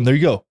boom, there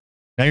you go.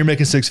 Now you're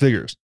making 6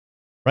 figures,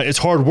 right? It's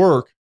hard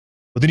work,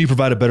 but then you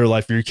provide a better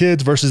life for your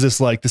kids versus this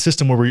like the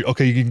system where you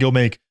can go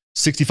make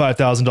 $65,000,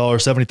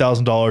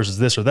 $70,000 is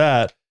this or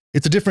that.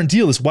 It's a different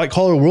deal. This white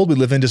collar world we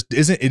live in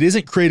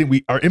isn't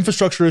creating. Our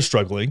infrastructure is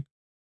struggling.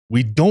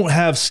 We don't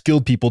have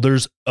skilled people.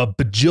 There's a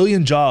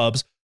bajillion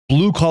jobs,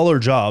 blue collar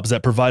jobs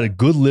that provide a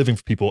good living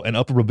for people and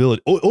upward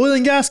mobility. Oil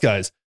and gas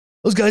guys,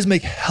 those guys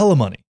make hella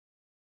money.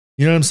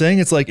 You know what I'm saying?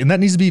 It's like, and that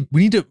needs to be,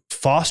 we need to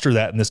foster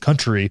that in this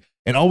country.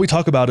 And all we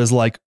talk about is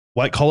like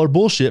white collar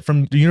bullshit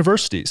from the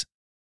universities.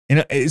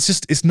 And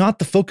it's not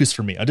the focus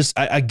for me.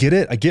 I get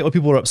it. I get why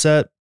people are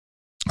upset.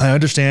 I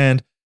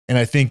understand. And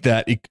I think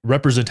that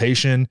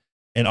representation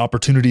and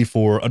opportunity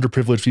for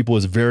underprivileged people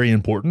is very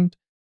important.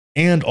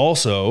 And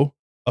also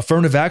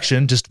affirmative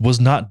action just was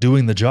not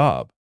doing the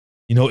job.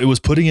 It was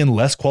putting in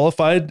less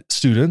qualified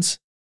students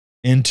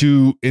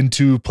into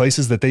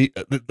places that a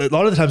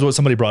lot of the times what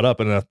somebody brought up,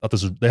 and I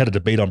thought they had a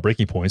debate on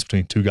breaking points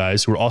between 2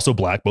 guys who were also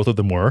black. Both of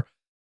them were.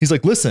 He's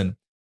like, listen,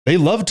 they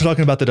love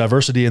talking about the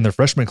diversity in their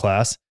freshman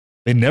class.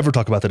 They never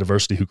talk about the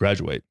diversity who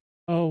graduate.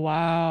 Oh,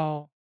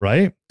 wow.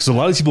 Right? So a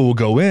lot of these people will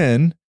go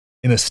in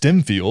a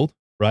STEM field,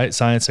 right?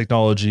 Science,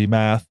 technology,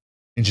 math,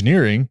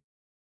 engineering,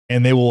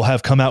 and they will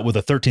have come out with a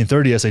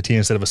 1330 SAT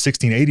instead of a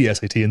 1680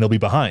 SAT, and they'll be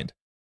behind.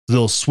 So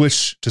they'll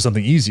switch to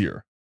something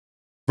easier.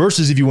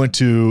 Versus if you went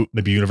to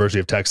maybe University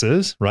of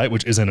Texas, right,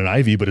 which isn't an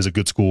Ivy, but is a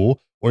good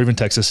school, or even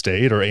Texas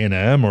State or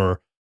A&M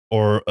or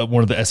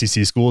one of the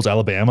SEC schools,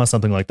 Alabama,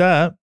 something like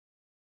that,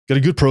 got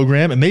a good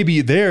program, and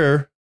maybe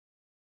there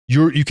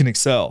you can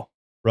excel,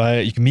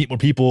 right? You can meet more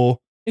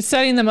people. It's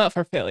setting them up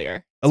for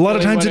failure. A lot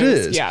of times it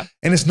is. Yeah.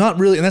 And it's not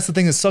really, and that's the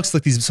thing that sucks.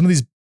 Like some of these,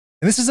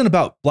 and this isn't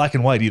about black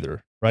and white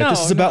either, right?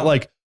 This is about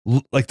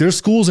like there's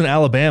schools in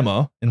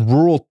Alabama in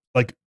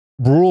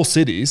rural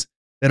cities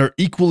that are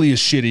equally as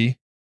shitty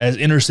as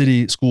inner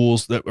city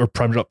schools that are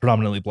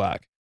predominantly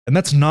black. And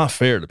that's not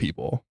fair to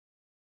people.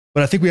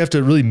 But I think we have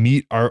to really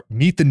meet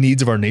the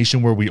needs of our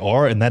nation where we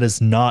are. And that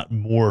is not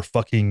more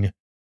fucking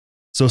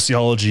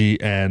sociology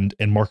and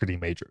marketing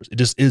majors. It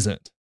just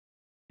isn't.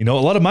 A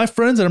lot of my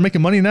friends that are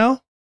making money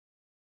now,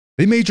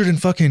 they majored in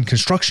fucking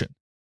construction,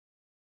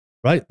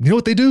 right? You know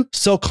what they do?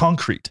 Sell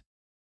concrete.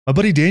 My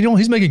buddy Daniel,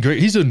 he's doing a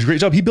great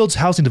job. He builds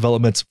housing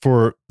developments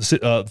for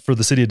the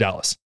city of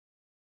Dallas.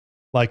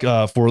 Like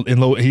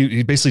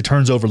he basically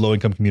turns over low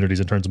income communities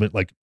in terms of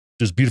like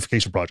just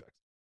beautification projects.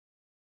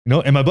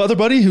 And my other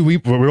buddy, who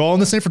we're all in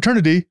the same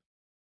fraternity,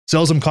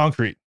 sells them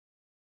concrete.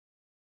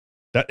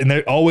 And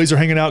they always are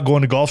hanging out,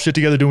 going to golf shit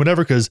together, doing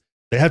whatever, because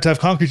they have to have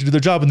concrete to do their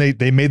job. And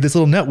they made this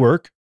little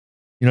network.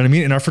 You know what I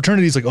mean? And our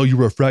fraternity is like, oh, you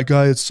were a frat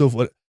guy. It was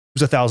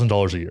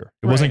 $1,000 a year.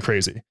 It wasn't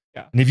crazy.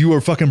 Yeah. And if you were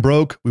fucking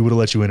broke, we would have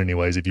let you in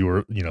anyways. If you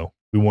were,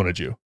 we wanted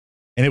you.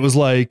 And it was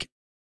like,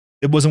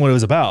 it wasn't what it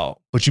was about,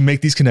 but you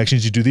make these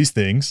connections, you do these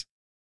things.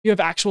 You have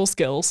actual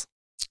skills.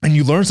 And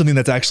you learn something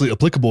that's actually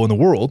applicable in the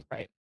world.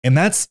 Right. And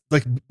that's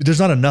like, there's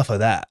not enough of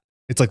that.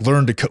 It's like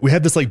learn to code. We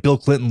had this like Bill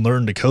Clinton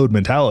learn to code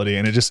mentality,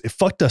 and it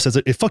fucked us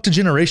it fucked a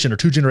generation or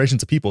 2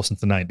 generations of people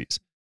since the 90s.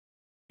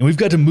 And we've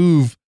got to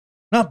move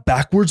not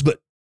backwards, but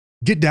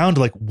get down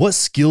to like, what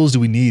skills do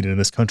we need in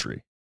this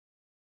country?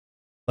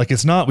 Like, we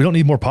don't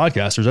need more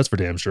podcasters. That's for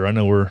damn sure. I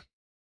know we're,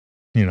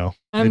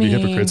 maybe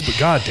hypocrites, but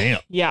goddamn.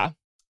 Yeah.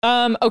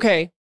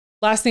 Okay.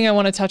 Last thing I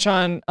want to touch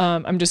on.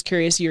 I'm just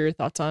curious your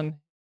thoughts on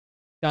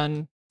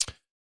gun.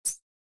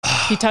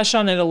 He touched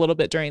on it a little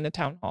bit during the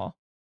town hall.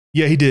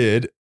 Yeah, he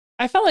did.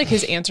 I felt like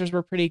his answers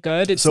were pretty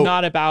good. It's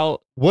not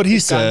about what he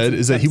said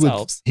is that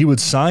he would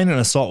sign an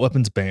assault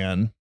weapons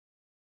ban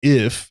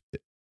if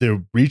they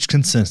reached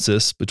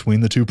consensus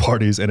between the 2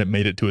 parties and it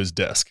made it to his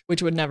desk,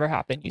 which would never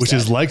happen. Which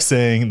is like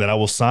saying that I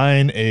will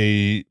sign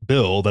a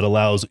bill that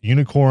allows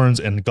unicorns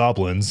and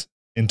goblins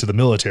into the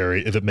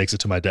military if it makes it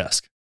to my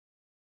desk.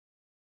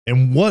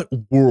 In what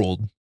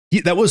world?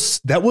 That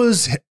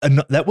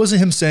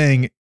wasn't him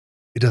saying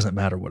it doesn't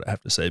matter what I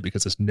have to say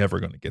because it's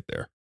never going to get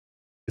there.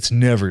 It's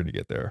never going to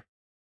get there,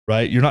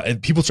 right? You're not.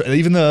 And people,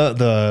 even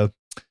the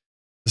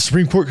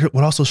Supreme Court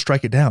would also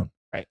strike it down,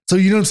 right? So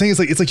you know what I'm saying?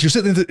 It's like you're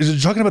sitting there, you're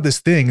talking about this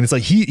thing, and it's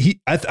like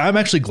I'm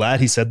actually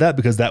glad he said that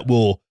because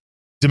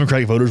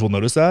Democratic voters will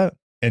notice that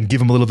and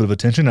give him a little bit of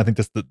attention. I think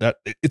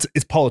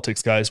it's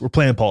politics, guys. We're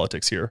playing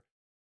politics here.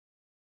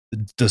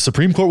 The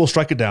Supreme Court will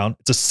strike it down.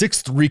 It's a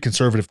 6-3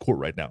 conservative court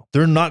right now.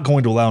 They're not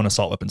going to allow an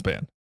assault weapons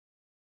ban.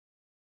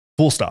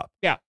 Full stop.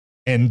 Yeah.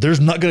 And there's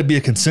not going to be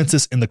a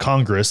consensus in the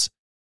Congress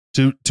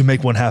to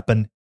make one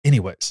happen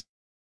anyways,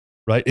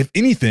 right? If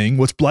anything,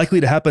 what's likely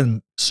to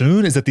happen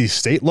soon is that these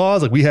state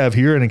laws like we have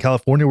here and in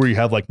California where you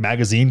have like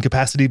magazine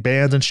capacity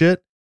bans and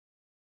shit,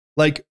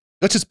 like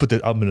let's just put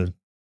that, I'm going to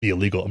be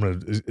illegal. I'm going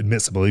to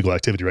admit some illegal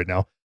activity right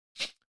now.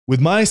 With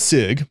my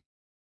SIG,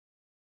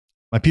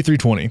 my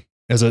P320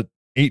 as a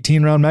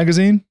 18 round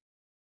magazine,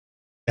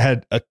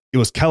 it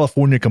was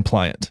California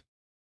compliant,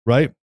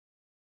 right?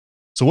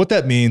 So what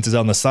that means is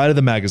on the side of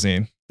the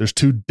magazine, there's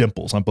 2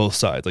 dimples on both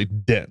sides,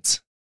 like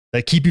dents,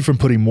 that keep you from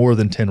putting more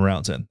than 10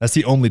 rounds in. That's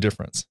the only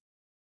difference.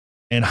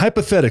 And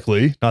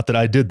hypothetically, not that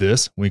I did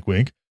this, wink,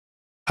 wink,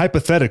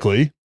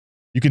 hypothetically,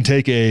 you can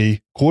take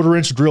a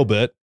 1/4-inch drill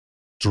bit,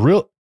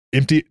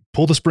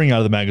 pull the spring out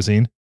of the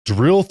magazine,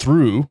 drill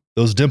through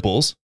those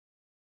dimples,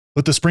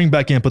 put the spring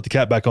back in, put the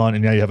cap back on,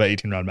 and now you have an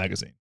 18-round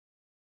magazine.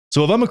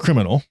 So if I'm a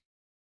criminal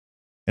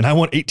and I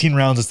want 18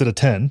 rounds instead of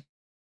 10,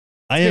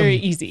 I am very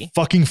easy.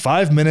 Fucking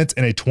 5 minutes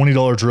and a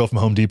 $20 drill from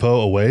Home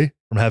Depot away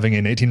from having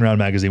an 18-round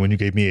magazine when you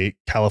gave me a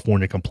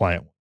California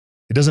compliant one.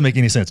 It doesn't make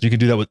any sense. You can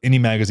do that with any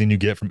magazine you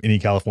get from any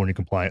California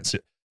compliant. So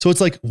it's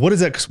like, what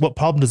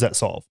problem does that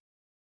solve?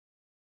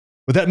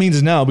 What that means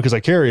is now, because I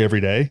carry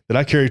every day, that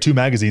I carry 2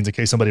 magazines in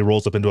case somebody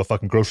rolls up into a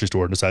fucking grocery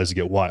store and decides to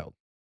get wild.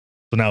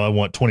 So now I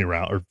want 20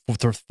 rounds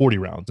or 40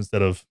 rounds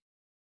instead of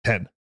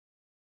 10,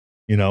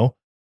 you know?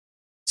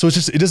 So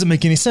it doesn't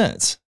make any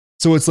sense.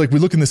 So it's like we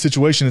look in this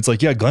situation, it's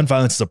like, yeah, gun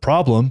violence is a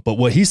problem, but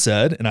what he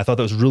said, and I thought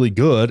that was really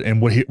good, and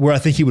where I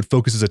think he would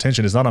focus his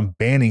attention is not on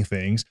banning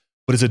things,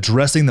 but is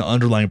addressing the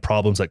underlying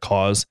problems that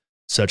cause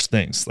such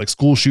things, like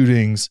school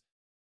shootings.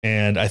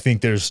 And I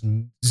think there's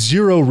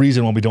zero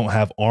reason why we don't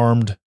have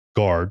armed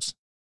guards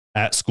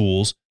at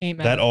schools.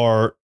 Amen. That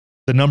are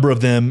the number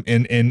of them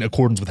in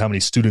accordance with how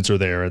many students are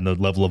there and the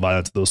level of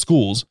violence at those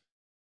schools.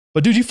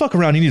 But dude, you fuck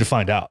around, you need to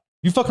find out.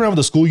 You fuck around with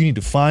a school, you need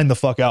to find the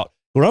fuck out.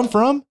 Where I'm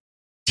from,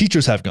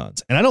 teachers have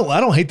guns, and I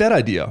don't hate that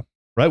idea,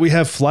 right? We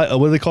have what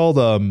are they called?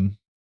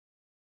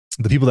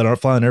 The people that aren't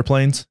flying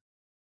airplanes,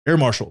 air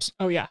marshals.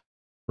 Oh yeah,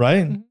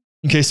 right. Mm-hmm.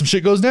 In case some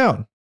shit goes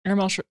down, air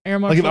marshal.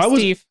 Like if I was,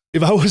 Steve.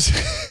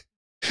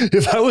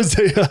 is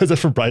that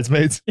from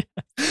Bridesmaids?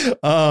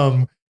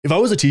 Yes. If I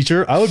was a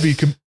teacher, I would be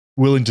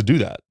willing to do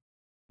that.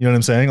 You know what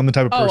I'm saying? I'm the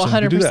type of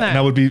person who do that, and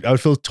I would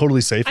feel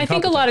totally safe. I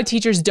think a lot of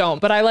teachers don't,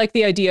 but I like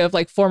the idea of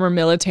like former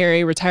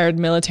military, retired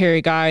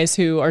military guys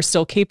who are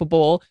still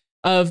capable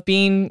of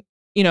being,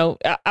 you know,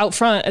 out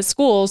front at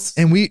schools.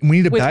 And we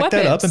need to back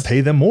weapons. That up and pay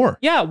them more.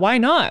 Yeah, why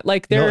not?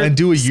 Like they're and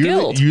do a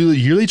skilled.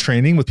 yearly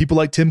training with people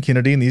like Tim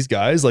Kennedy and these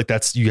guys. Like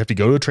you have to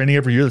go to a training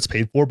every year that's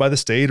paid for by the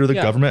state or the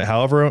government,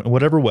 however,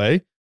 whatever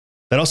way.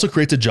 That also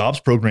creates a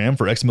jobs program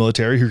for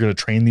ex-military who are going to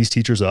train these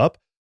teachers up.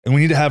 And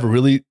we need to have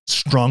really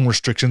strong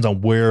restrictions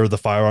on where the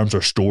firearms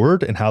are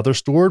stored and how they're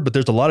stored. But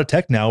there's a lot of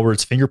tech now where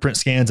it's fingerprint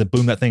scans and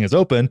boom, that thing is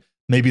open.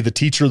 Maybe the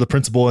teacher, the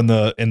principal, and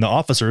the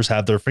officers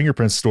have their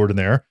fingerprints stored in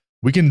there.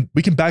 We can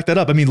back that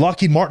up. I mean,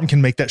 Lockheed Martin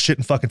can make that shit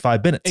in fucking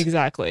 5 minutes.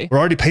 Exactly. We're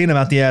already paying them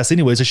out the ass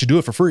anyways. They should do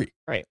it for free.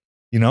 Right.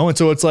 You know? And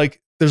so it's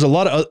like, there's a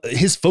lot of,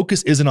 his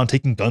focus isn't on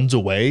taking guns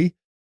away.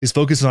 His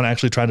focus is on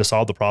actually trying to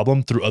solve the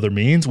problem through other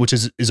means, which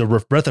is a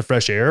breath of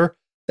fresh air.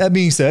 That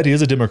being said, he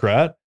is a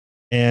Democrat.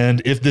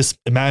 And if this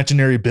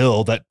imaginary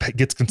bill that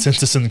gets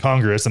consensus in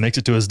Congress and makes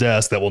it to his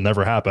desk, that will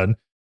never happen,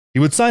 he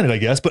would sign it, I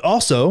guess. But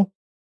also,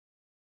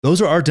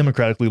 those are our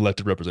democratically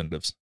elected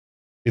representatives.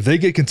 If they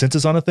get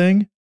consensus on a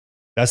thing,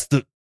 that's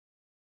the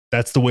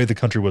way the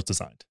country was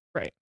designed.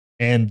 Right.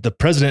 And the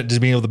president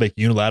just being able to make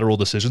unilateral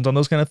decisions on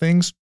those kind of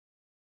things,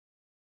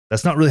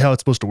 that's not really how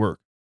it's supposed to work.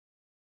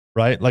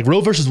 Right? Like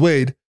Roe versus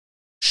Wade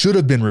should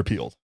have been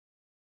repealed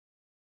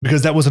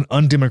because that was an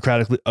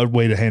undemocratic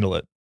way to handle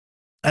it.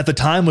 At the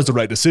time was the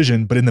right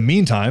decision, but in the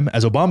meantime,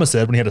 as Obama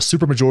said, when he had a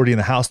supermajority in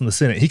the House and the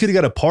Senate, he could have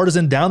got a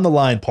partisan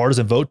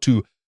vote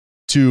to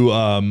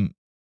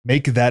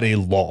make that a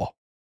law,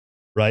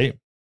 right?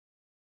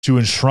 To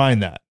enshrine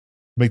that,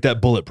 make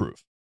that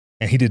bulletproof.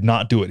 And he did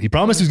not do it. He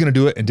promised he was going to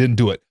do it and didn't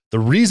do it. The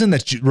reason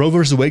that Roe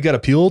versus Wade got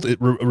repealed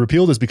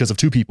is because of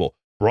 2 people,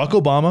 Barack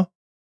Obama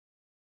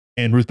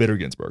and Ruth Bader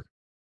Ginsburg.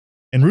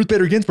 And Ruth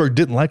Bader Ginsburg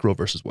didn't like Roe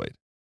versus Wade.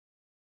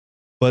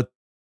 But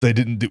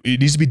it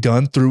needs to be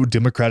done through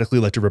democratically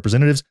elected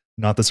representatives,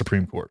 not the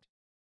Supreme Court.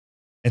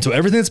 And so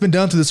everything that's been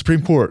done through the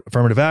Supreme Court,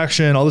 affirmative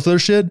action, all this other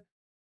shit,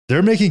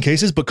 they're making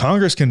cases, but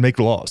Congress can make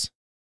laws.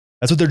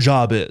 That's what their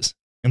job is.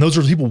 And those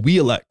are the people we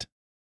elect,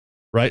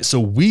 right?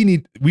 So we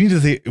need to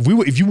think,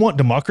 if you want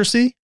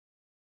democracy,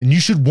 then you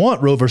should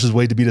want Roe versus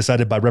Wade to be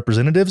decided by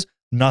representatives,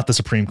 not the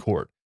Supreme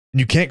Court. And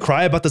you can't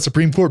cry about the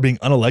Supreme Court being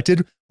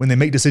unelected when they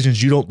make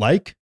decisions you don't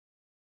like,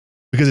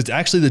 because it's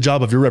actually the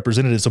job of your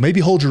representative. So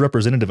maybe hold your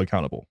representative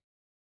accountable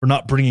for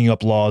not bringing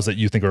up laws that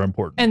you think are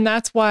important. And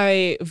that's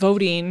why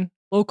voting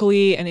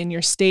locally and in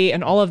your state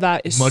and all of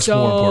that is much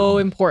so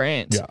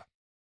important. Yeah.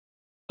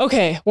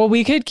 Okay. Well,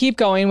 we could keep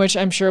going, which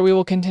I'm sure we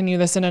will continue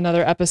this in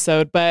another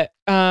episode, but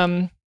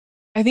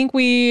I think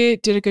we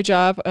did a good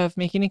job of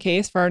making a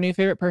case for our new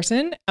favorite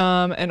person,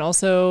 and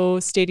also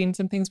stating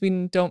some things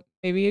we don't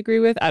maybe agree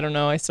with. I don't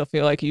know. I still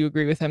feel like you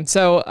agree with him.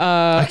 So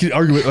I can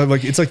argue with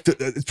like it's like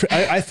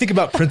I think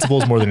about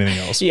principles more than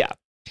anything else. Yeah.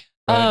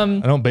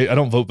 Right? I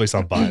don't vote based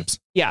on vibes.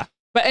 Yeah.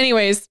 But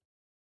anyways,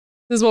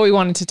 this is what we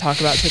wanted to talk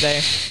about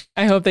today.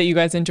 I hope that you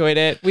guys enjoyed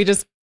it.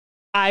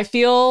 I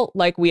feel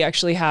like we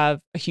actually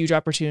have a huge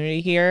opportunity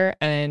here,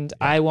 and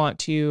I want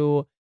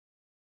to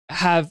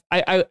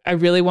I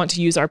really want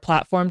to use our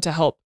platform to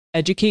help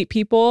educate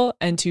people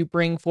and to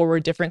bring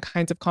forward different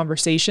kinds of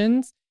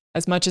conversations.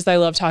 As much as I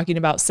love talking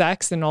about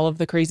sex and all of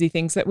the crazy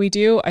things that we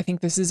do, I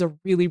think this is a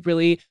really,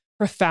 really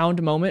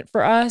profound moment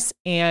for us.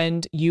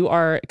 And you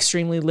are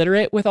extremely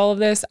literate with all of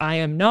this. I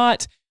am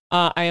not.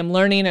 I am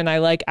learning, and I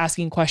like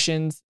asking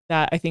questions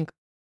that I think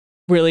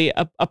really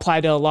apply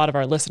to a lot of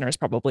our listeners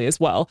probably as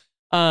well.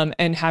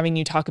 And having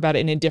you talk about it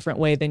in a different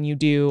way than you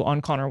do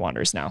on Connor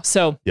Wanders now.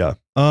 So yeah,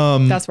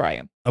 that's where I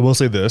am. I will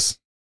say this,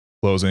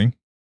 closing.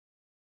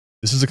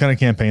 This is the kind of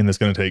campaign that's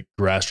going to take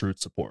grassroots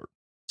support.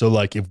 So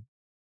like if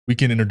we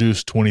can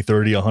introduce 20,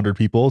 30, 100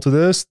 people to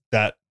this,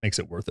 that makes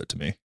it worth it to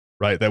me,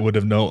 right? That would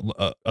have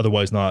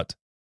otherwise not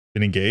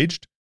been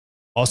engaged.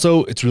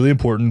 Also, it's really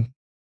important.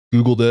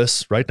 Google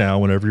this right now,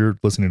 whenever you're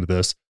listening to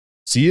this.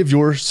 See if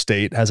your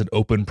state has an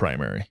open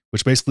primary,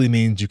 which basically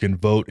means you can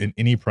vote in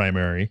any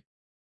primary,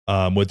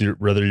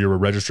 whether you're a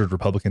registered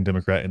Republican,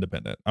 Democrat,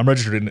 Independent. I'm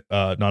registered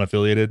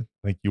non-affiliated.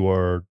 I think you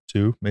are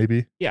too,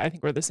 maybe. Yeah, I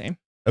think we're the same.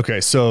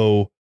 Okay,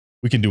 so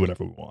we can do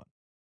whatever we want.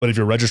 But if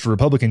you're a registered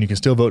Republican, you can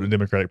still vote in a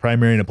Democratic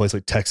primary in a place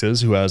like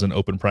Texas, who has an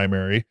open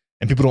primary.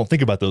 And people don't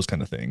think about those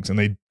kind of things. And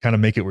they kind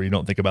of make it where you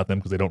don't think about them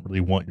because they don't really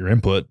want your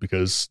input,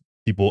 because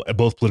people at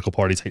both political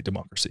parties hate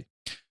democracy.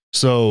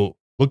 So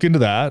look into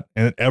that.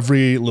 And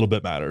every little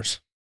bit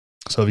matters.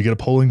 So if you get a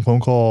polling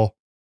phone call,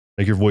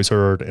 make your voice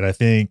heard. And I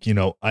think,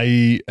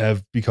 I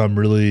have become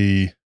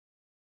really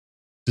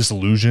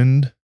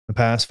disillusioned the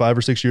past 5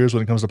 or 6 years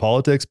when it comes to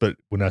politics. But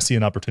when I see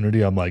an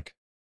opportunity, I'm like,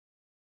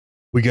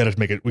 we got to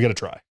make it. We got to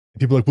try. And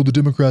people are like, well, the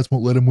Democrats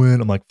won't let him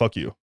win. I'm like, fuck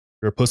you.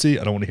 You're a pussy.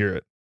 I don't want to hear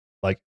it.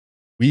 Like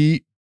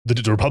the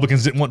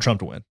Republicans didn't want Trump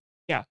to win.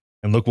 Yeah.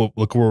 And look where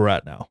we're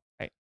at now.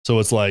 Right. So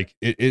it's like,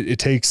 it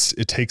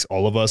takes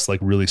all of us like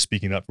really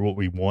speaking up for what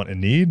we want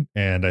and need.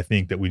 And I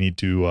think that we need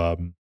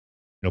to,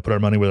 put our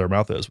money where our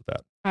mouth is with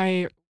that.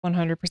 I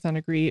 100%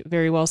 agree.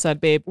 Very well said,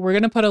 babe. We're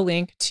going to put a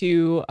link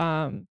to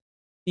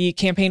the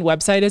campaign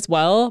website as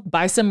well.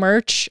 Buy some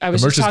merch. I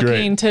was just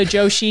talking to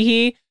Joe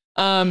Sheehy.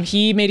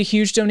 He made a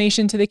huge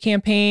donation to the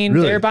campaign.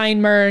 Really? They're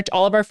buying merch.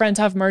 All of our friends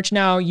have merch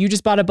now. You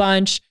just bought a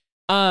bunch.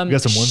 You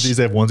got some onesies.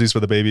 They have onesies for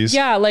the babies.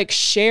 Yeah. Like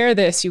share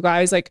this, you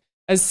guys. Like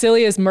as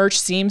silly as merch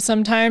seems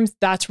sometimes,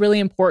 that's really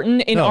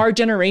important. In our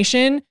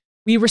generation,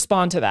 we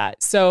respond to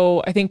that.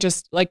 So I think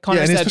just like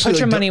Connor said, put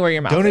your money where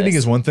your mouth is. Donating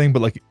is one thing,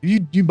 but like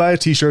you buy a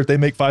t-shirt, they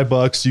make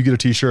 $5, you get a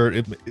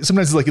t-shirt.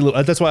 Sometimes it's like a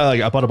little, that's why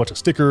I bought a bunch of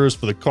stickers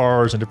for the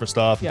cars and different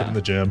stuff put in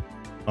the gym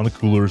on the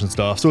coolers and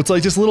stuff. So it's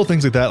like just little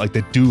things like that, like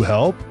that do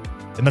help.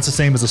 And that's the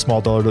same as a small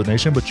dollar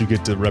donation, but you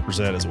get to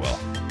represent as well.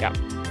 Yeah.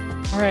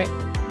 All right.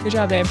 Good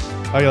job, babe.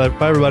 Bye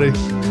everybody.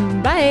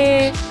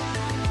 Bye.